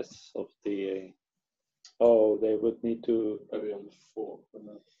build, yes, of the. Oh, they would need to. Maybe on the 4th.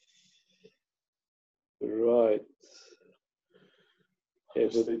 Right.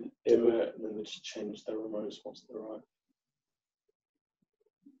 If they do it, then they just change their remotes once they arrive.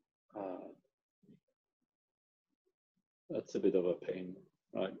 that's a bit of a pain,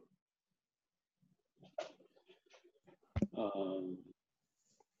 right?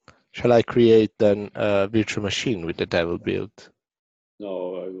 Shall I create then a virtual machine with the devil build?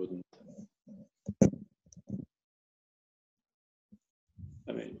 No, I wouldn't.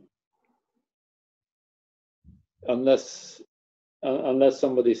 I mean, unless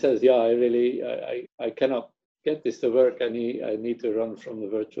somebody says, yeah, I cannot get this to work. I need to run from the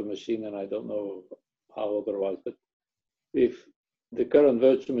virtual machine, and I don't know how otherwise. But if the current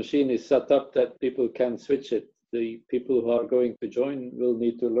virtual machine is set up that people can switch it, the people who are going to join will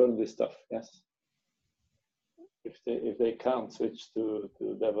need to learn this stuff. Yes. If they can't switch to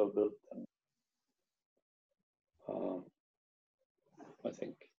devil build, I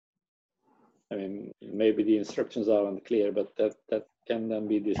think. I mean, maybe the instructions are unclear, but that can then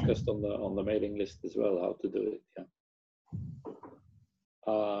be discussed on the mailing list as well, how to do it. Yeah.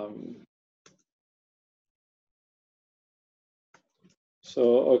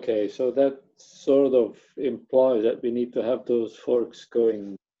 So okay, so that sort of implies that we need to have those forks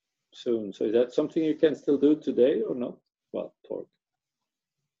going soon. So is that something you can still do today or not? Well, fork.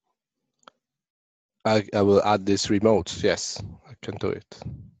 I will add these remotes. Yes, I can do it.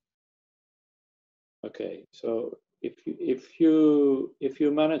 Okay, so if you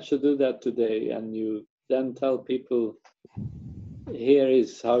manage to do that today, and you then tell people, here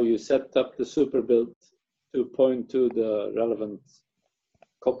is how you set up the super build to point to the relevant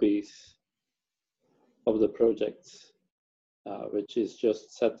copies of the projects, which is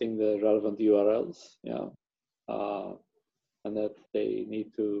just setting the relevant URLs, yeah, and that they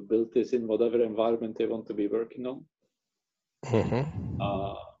need to build this in whatever environment they want to be working on.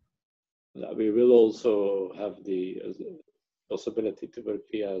 We will also have the possibility to work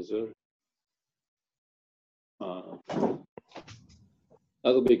via Azure.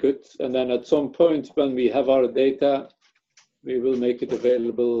 That'll be good. And then at some point when we have our data, we will make it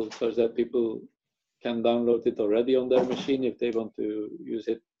available so that people can download it already on their machine if they want to use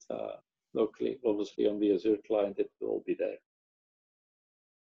it locally. Obviously on the Azure client, it will all be there.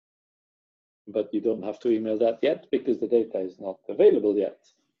 But you don't have to email that yet because the data is not available yet.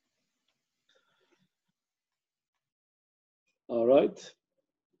 All right.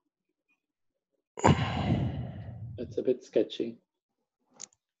 It's a bit sketchy.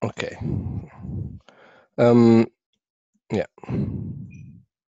 Okay. Yeah.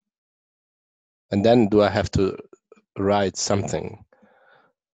 And then do I have to write something?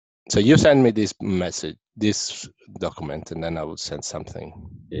 So you send me this message, this document, and then I will send something.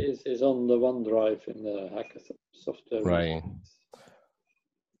 It's on the OneDrive in the Hackathon software. Right.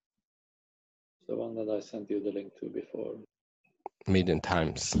 The one that I sent you the link to before. Million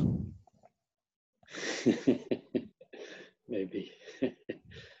times. Maybe.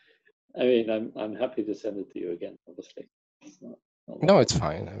 I mean, I'm happy to send it to you again. Obviously, it's not no, it's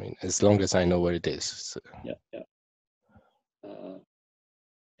fine. I mean, as long as I know where it is. So. Yeah, yeah.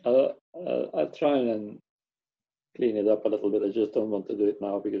 I'll try and clean it up a little bit. I just don't want to do it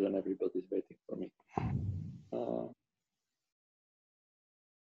now because then everybody's waiting for me.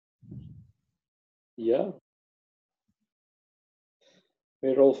 Yeah,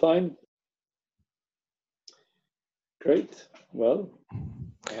 we're all fine. Great. Well,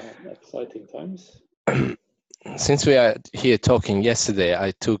 exciting times. Since we are here talking yesterday,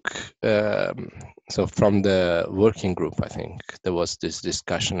 I took, so from the working group, I think, there was this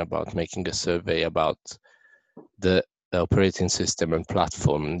discussion about making a survey about the operating system and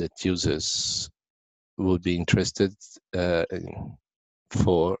platform that users would be interested to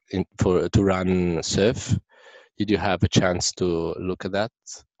run Surf. Did you have a chance to look at that?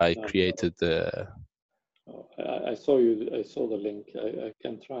 I created the... I saw the link. I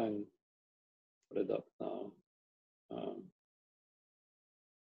can try and put it up now.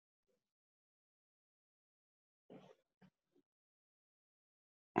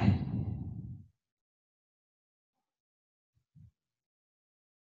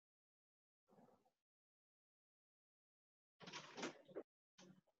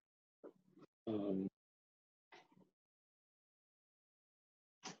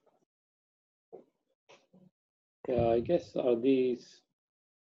 Yeah, I guess are these.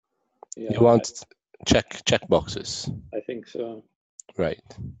 Yeah, you want check boxes? I think so.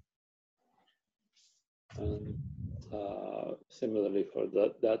 Right. And similarly for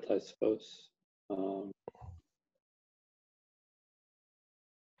that I suppose.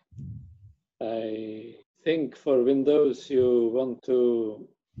 I think for Windows you want to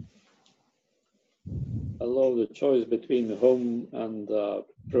allow the choice between Home and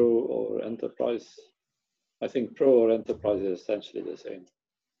Pro or Enterprise. I think Pro or Enterprise is essentially the same.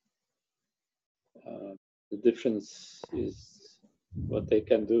 the difference is what they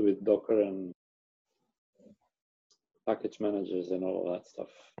can do with Docker and package managers and all that stuff.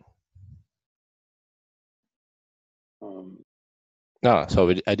 No,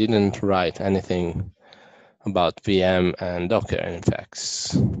 so I didn't write anything about VM and Docker, in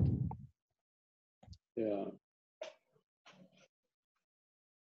fact. Yeah.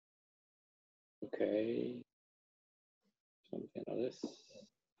 Okay. Something like this.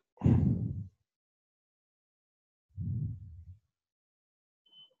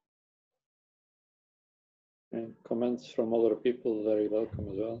 And comments from other people, very welcome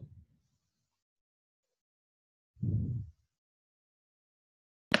as well.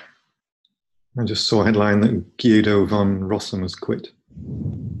 I just saw a headline that Guido von Rossum has quit.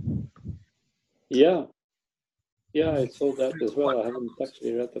 Yeah. Yeah, I saw that as well. I haven't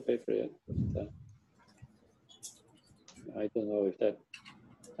actually read the paper yet, but I don't know if that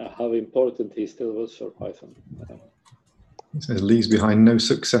how important he still was for Python. It says leaves behind no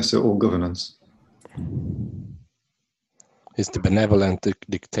successor or governance. He's the benevolent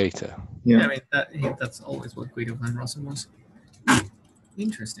dictator. Yeah, I mean that's always what Guido van Rossum was.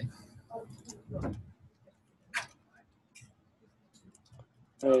 Interesting.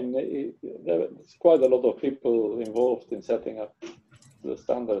 I mean, there's quite a lot of people involved in setting up the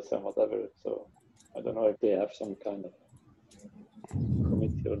standards and whatever. So I don't know if they have some kind of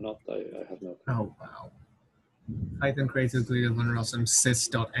committee or not. I have no clue. Oh wow. Python creator Guido van Rossum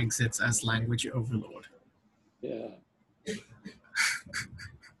sys.exits as language overlord. Yeah.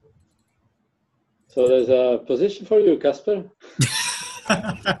 So there's a position for you, Casper.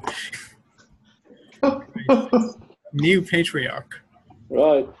 New patriarch.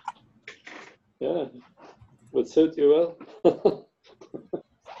 Right. Yeah. Would suit you well.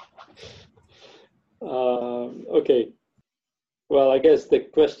 Okay. Well, I guess the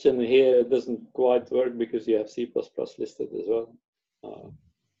question here doesn't quite work because you have C++ listed as well.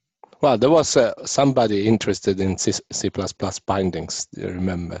 Well, there was somebody interested in C++ bindings. Do you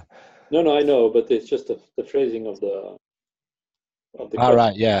remember? No, I know, but it's just the phrasing of the All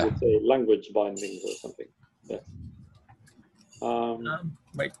right, yeah. Would say language bindings or something. Yeah.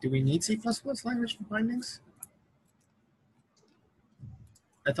 Wait, do we need C++ language bindings?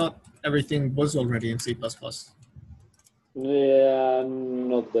 I thought everything was already in C++. Yeah,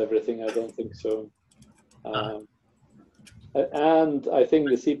 not everything. I don't think so. And I think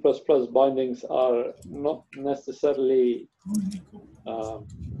the C++ bindings are not necessarily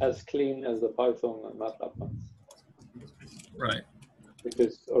as clean as the Python and MATLAB ones. Right.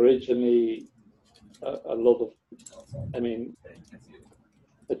 Because originally a lot of, I mean,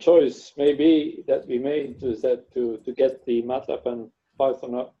 the choice maybe that we made was that to get the MATLAB and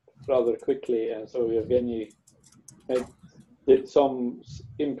Python up rather quickly, and so Evgeny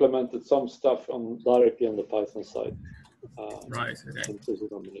implemented some stuff directly on the Python side. Right. Okay. And put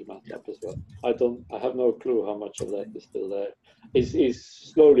it on the MATLAB as well. I have no clue how much of that is still there. He's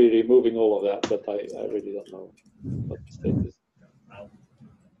slowly removing all of that, but I really don't know what the state is.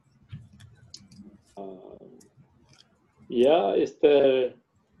 Yeah, is there?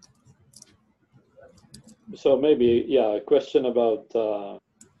 So maybe, yeah, a question about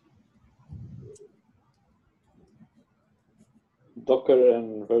Docker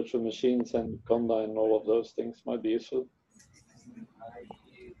and virtual machines and Conda and all of those things might be useful.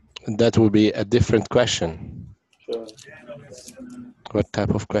 That would be a different question. Sure. What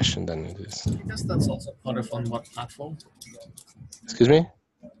type of question then it is? I guess that's also part of on what platform. Excuse me?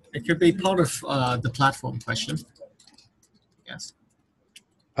 It could be part of the platform question. Yes.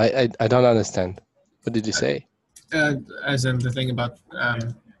 I don't understand. What did you say? As in the thing about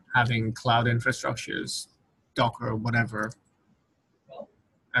having cloud infrastructures, Docker or whatever,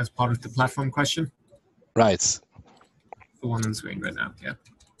 as part of the platform question. Right. The one on screen right now, yeah.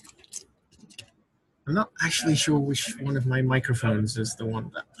 I'm not actually sure which one of my microphones is the one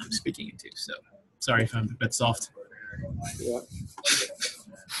that I'm speaking into, so sorry if I'm a bit soft. Yeah.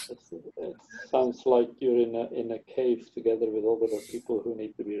 It sounds like you're in a cave together with all the people who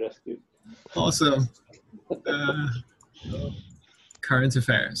need to be rescued. Also, current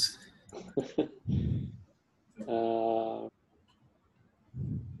affairs.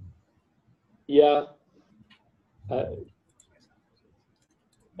 Yeah. I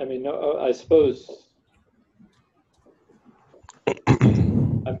mean, I suppose. I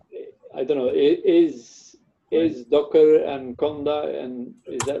don't know. Is Docker and Conda, and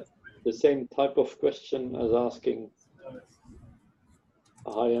is that the same type of question as asking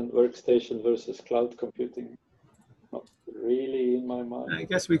a high-end workstation versus cloud computing? Not really in my mind. I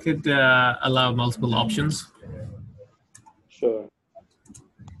guess we could allow multiple options. Sure.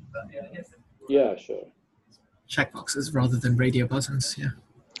 Yeah, sure. checkboxes rather than radio buttons. Yeah.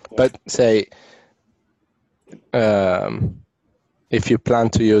 But say, if you plan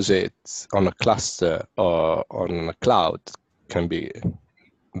to use it on a cluster or on a cloud, can be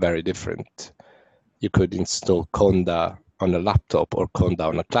very different. You could install Conda on a laptop or Conda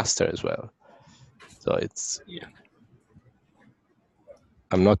on a cluster as well. So it's, Yeah.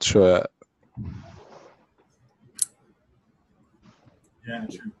 I'm not sure. Yeah,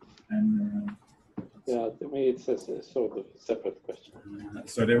 sure. And Yeah, to me it's a sort of separate question.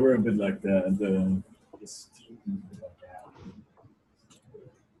 so they were a bit like this team.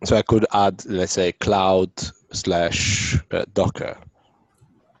 So I could add, let's say, cloud / Docker.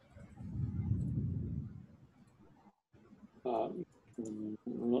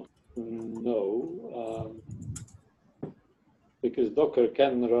 No, because Docker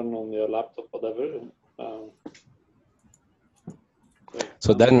can run on your laptop, whatever.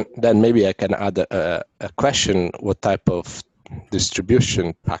 So then maybe I can add a question: what type of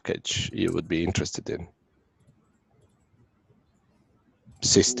distribution package you would be interested in?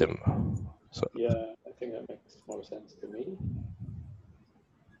 System. So yeah, I think that makes more sense to me.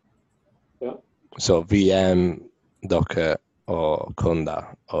 Yeah. So VM, Docker, or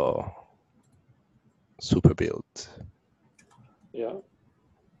Conda, or Superbuild. Yeah.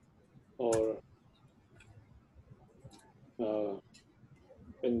 Or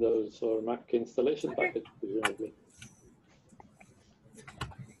Windows or Mac installation package, presumably.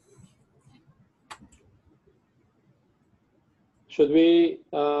 Should we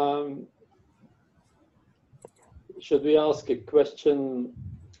ask a question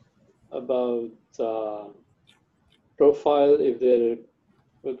about profile, if they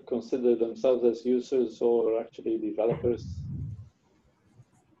would consider themselves as users or actually developers?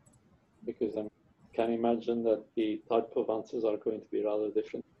 Because I can imagine that the type of answers are going to be rather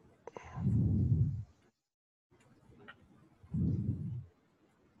different.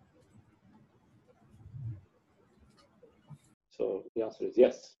 So the answer is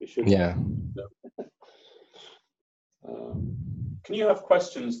yes, we should. Yeah. Can you have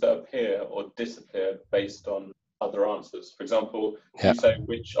questions that appear or disappear based on other answers? For example, you say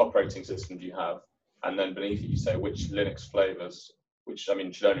which operating system do you have, and then beneath it you say which Linux flavors, which I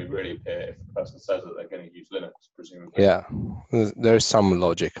mean should only really appear if the person says that they're going to use Linux, presumably. Yeah, there's some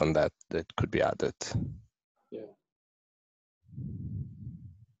logic on that could be added. Yeah.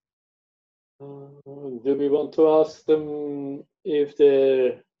 Do we want to ask them if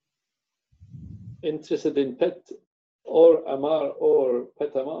they're interested in PET or MR or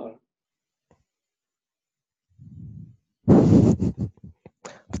PETMR?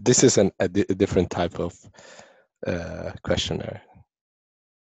 This is a different type of questionnaire.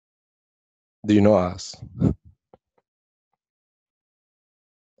 Do you know us?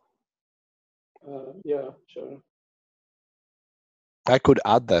 Yeah, sure. I could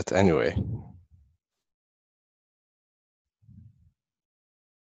add that anyway.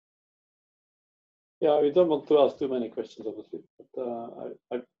 Yeah, we don't want to ask too many questions, obviously, but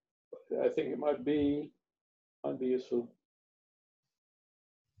I think it might be useful.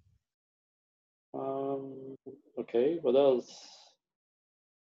 Okay, what else?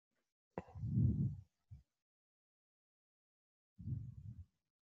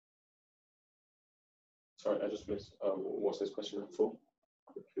 Sorry, I just missed. What's this question for?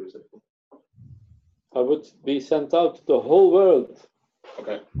 Who is it for? I would be sent out to the whole world.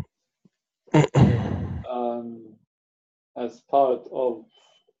 Okay. As part of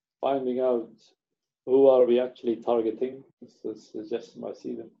finding out who are we actually targeting. This is a suggestion by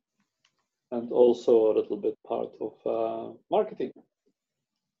Stephen. And also a little bit part of marketing.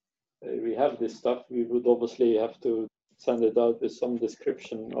 We have this stuff, we would obviously have to send it out with some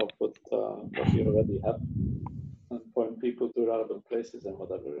description of what we already have and point people to relevant places and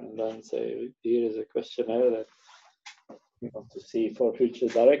whatever, and then say, here is a questionnaire that we want to see for future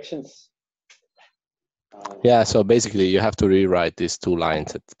directions. Yeah, so basically you have to rewrite these 2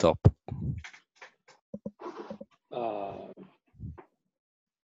 lines at the top.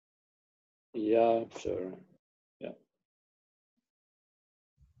 Yeah, sure. Yeah.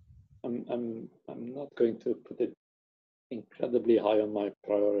 I'm not going to put it incredibly high on my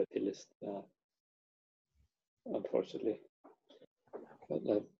priority list, unfortunately. But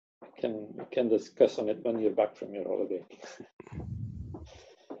we can discuss on it when you're back from your holiday.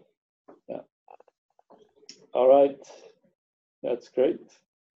 Yeah. All right. That's great.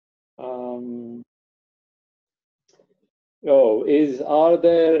 Are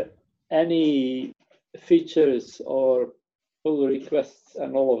there any features or pull requests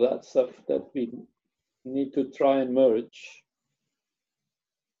and all of that stuff that we need to try and merge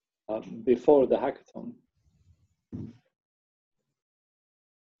before the hackathon?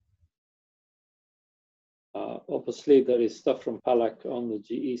 obviously there is stuff from Palak on the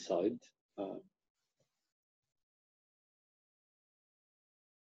GE side.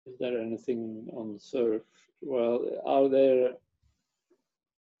 Is there anything on Surf? Well, are there?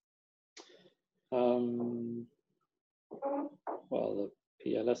 Well, the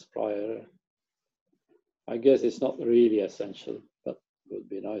PLS prior, I guess it's not really essential, but it would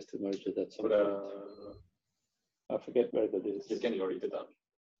be nice to merge it at some point. I forget where that is. Kenny already did that.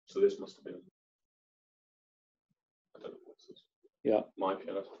 So this must have been. I don't know what's this. Yeah. My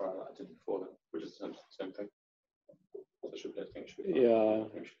PLS prior that I did before then, which is the same thing. So I think it should be Yeah,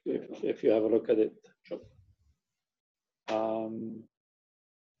 if you have a look at it. Sure.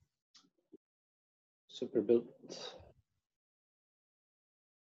 Super built.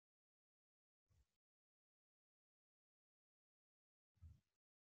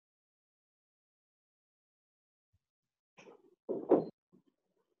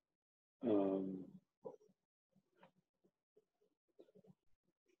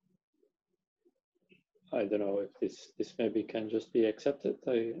 I don't know if this maybe can just be accepted.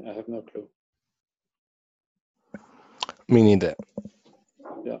 I have no clue. Me neither.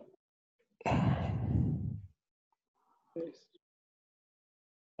 Yeah.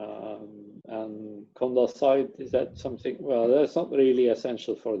 And Conda side, is that something? Well, that's not really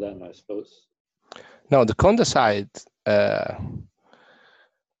essential for them, I suppose. No, the Conda side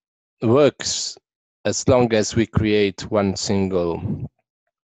works as long as we create one single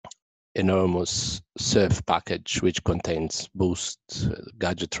enormous surf package which contains Boost,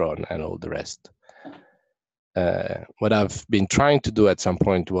 Gadgetron, and all the rest. What I've been trying to do at some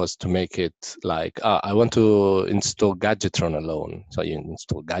point was to make it like, I want to install Gadgetron alone. So you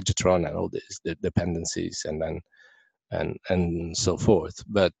install Gadgetron and all the dependencies and then and so forth.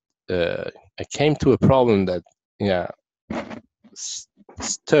 But I came to a problem that,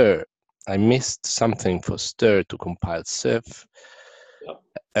 stir, I missed something for stir to compile surf. Yep.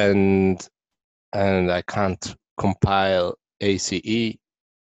 And I can't compile ACE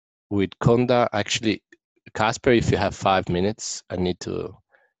with Conda. Actually, Casper, if you have 5 minutes, I need to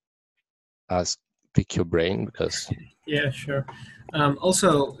pick your brain because. Yeah, sure.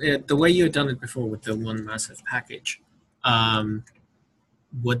 Also, the way you had done it before with the one massive package,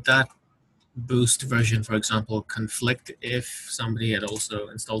 would that Boost version, for example, conflict if somebody had also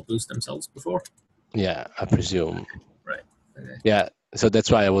installed Boost themselves before? Yeah, I presume. Right. Okay. Yeah, so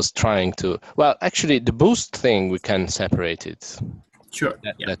that's why I was trying to. Well, actually, the Boost thing, we can separate it. Sure.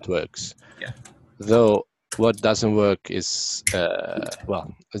 That works. Yeah. Though what doesn't work is,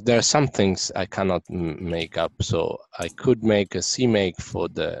 well, there are some things I cannot make up. So I could make a CMake for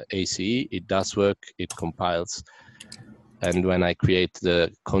the ACE. It does work. It compiles. And when I create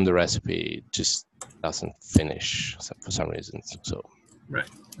the Conda recipe, it just doesn't finish for some reason. So. Right.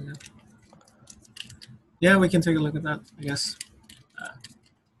 Okay. Yeah, we can take a look at that, I guess.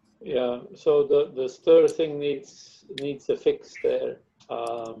 Yeah. So the stir thing needs a fix there,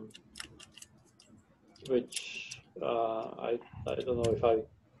 which I don't know if I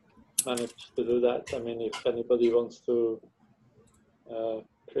managed to do that. I mean, if anybody wants to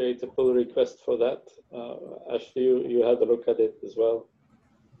create a pull request for that, Ashley, you had a look at it as well.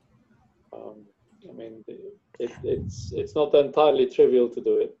 I mean, it's not entirely trivial to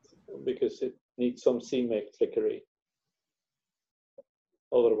do it because it needs some CMake trickery.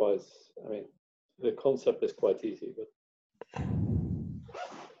 Otherwise, I mean, the concept is quite easy, but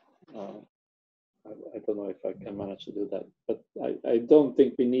I don't know if I can manage to do that. But I don't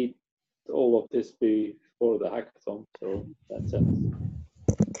think we need all of this before the hackathon, so that's it.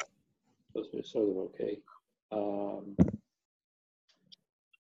 Because we're sort of okay.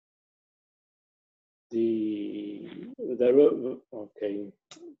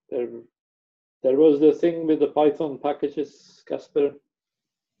 There was the thing with the Python packages, Casper,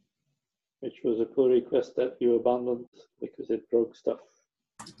 which was a pull request that you abandoned because it broke stuff.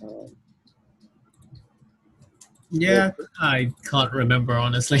 Yeah, I can't remember,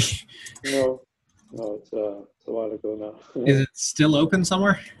 honestly. No, it's a while ago now. Is it still open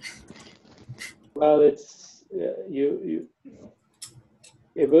somewhere? Well, it's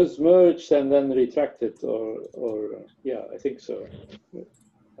it was merged and then retracted, or yeah, I think so.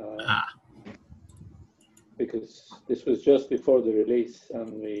 Because this was just before the release,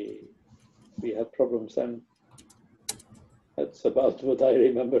 and we had problems then. That's about what I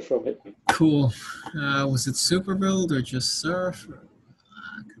remember from it. Cool. Was it super build or just surf?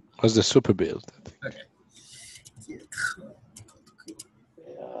 It was the super build. Okay. Yeah,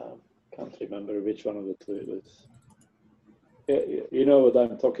 can't remember which one of the two it was. Yeah, you know what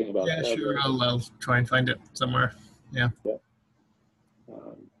I'm talking about. Yeah, sure. I'll try and find it somewhere. Yeah.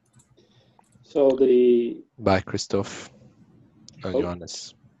 So the Bye, Christoph and Oh.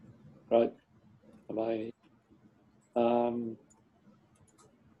 Johannes. right,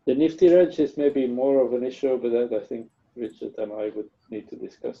 the Nifty Reg is maybe more of an issue, but that I think Richard and I would need to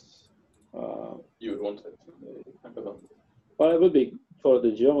discuss. You would want it. Well, it would be for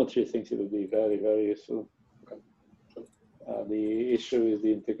the geometry things. It would be very, very useful. Okay. The issue is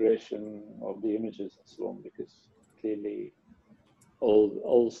the integration of the images and so on, because clearly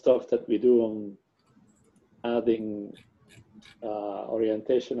all stuff that we do on adding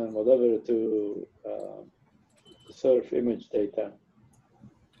orientation and whatever to surf image data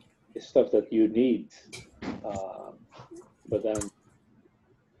is stuff that you need, but then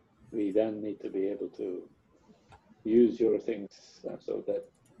we then need to be able to use your things so that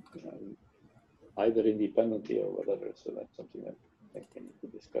either independently or whatever. So that's something that I think we need to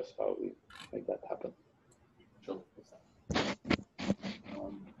discuss how we make that happen. Sure.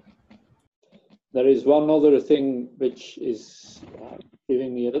 There is one other thing which is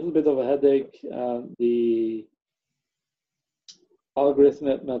giving me a little bit of a headache. The algorithm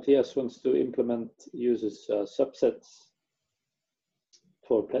that Matthias wants to implement uses subsets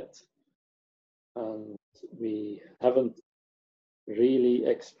for PET, and we haven't really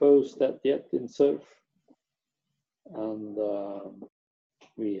exposed that yet in Surf. And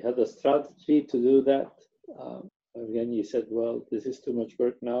we had a strategy to do that. Again, you said, well, this is too much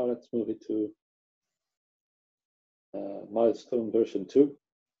work now, let's move it to milestone version 2.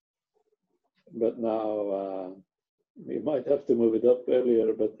 But now we might have to move it up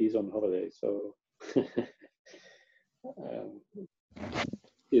earlier, but he's on holiday, so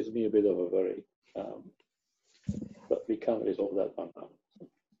gives me a bit of a worry. But we can resolve that one now.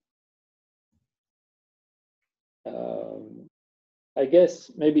 I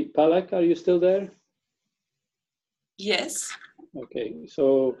guess maybe Palak, are you still there? Yes. Okay,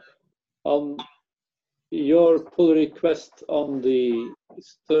 so on your pull request on the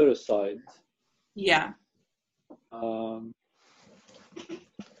stir side, Yeah.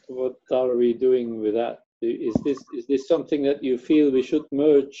 what are we doing with that? Is this something that you feel we should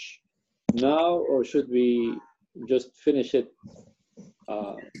merge now, or should we just finish it?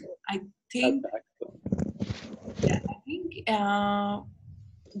 I think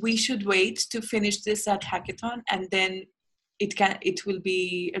we should wait to finish this at Hackathon, and then it will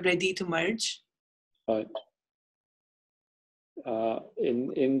be ready to merge. Right.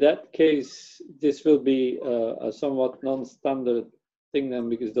 In that case, this will be a somewhat non-standard thing then,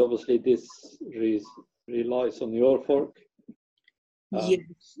 because obviously this relies on your fork.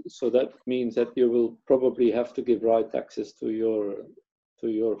 Yes. So that means that you will probably have to give write access to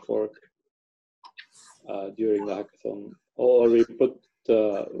your fork during the hackathon, or we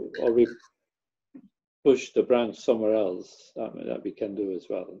push the branch somewhere else. That we can do as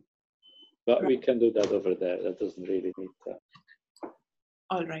well, but we can do that over there. That doesn't really need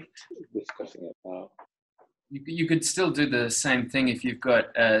all right discussing it now. You could still do the same thing if you've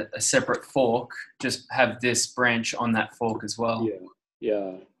got a separate fork. Just have this branch on that fork as well.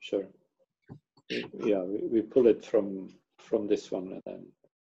 Yeah, sure. Yeah, we pull it from this one and then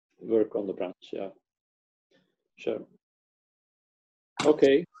work on the branch. Yeah, sure.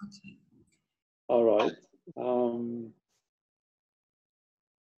 Okay. All right.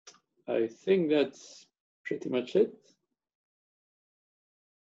 I think that's pretty much it.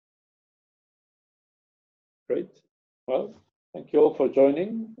 Great. Well, thank you all for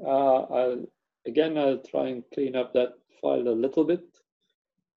joining. I'll try and clean up that file a little bit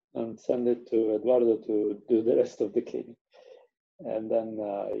and send it to Eduardo to do the rest of the cleaning. And then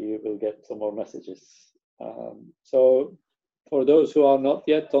you will get some more messages. So for those who are not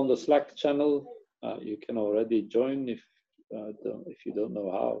yet on the Slack channel, you can already join if you don't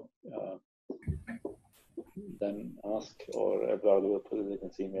know how. Then ask, or Eduardo will put it in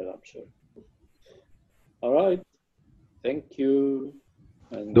his email, I'm sure. All right. Thank you.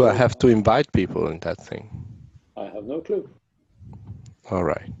 And do I have to invite people in that thing? I have no clue. All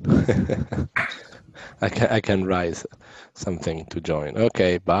right. I can write something to join.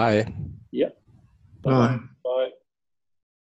 Okay, bye. Yeah. Bye.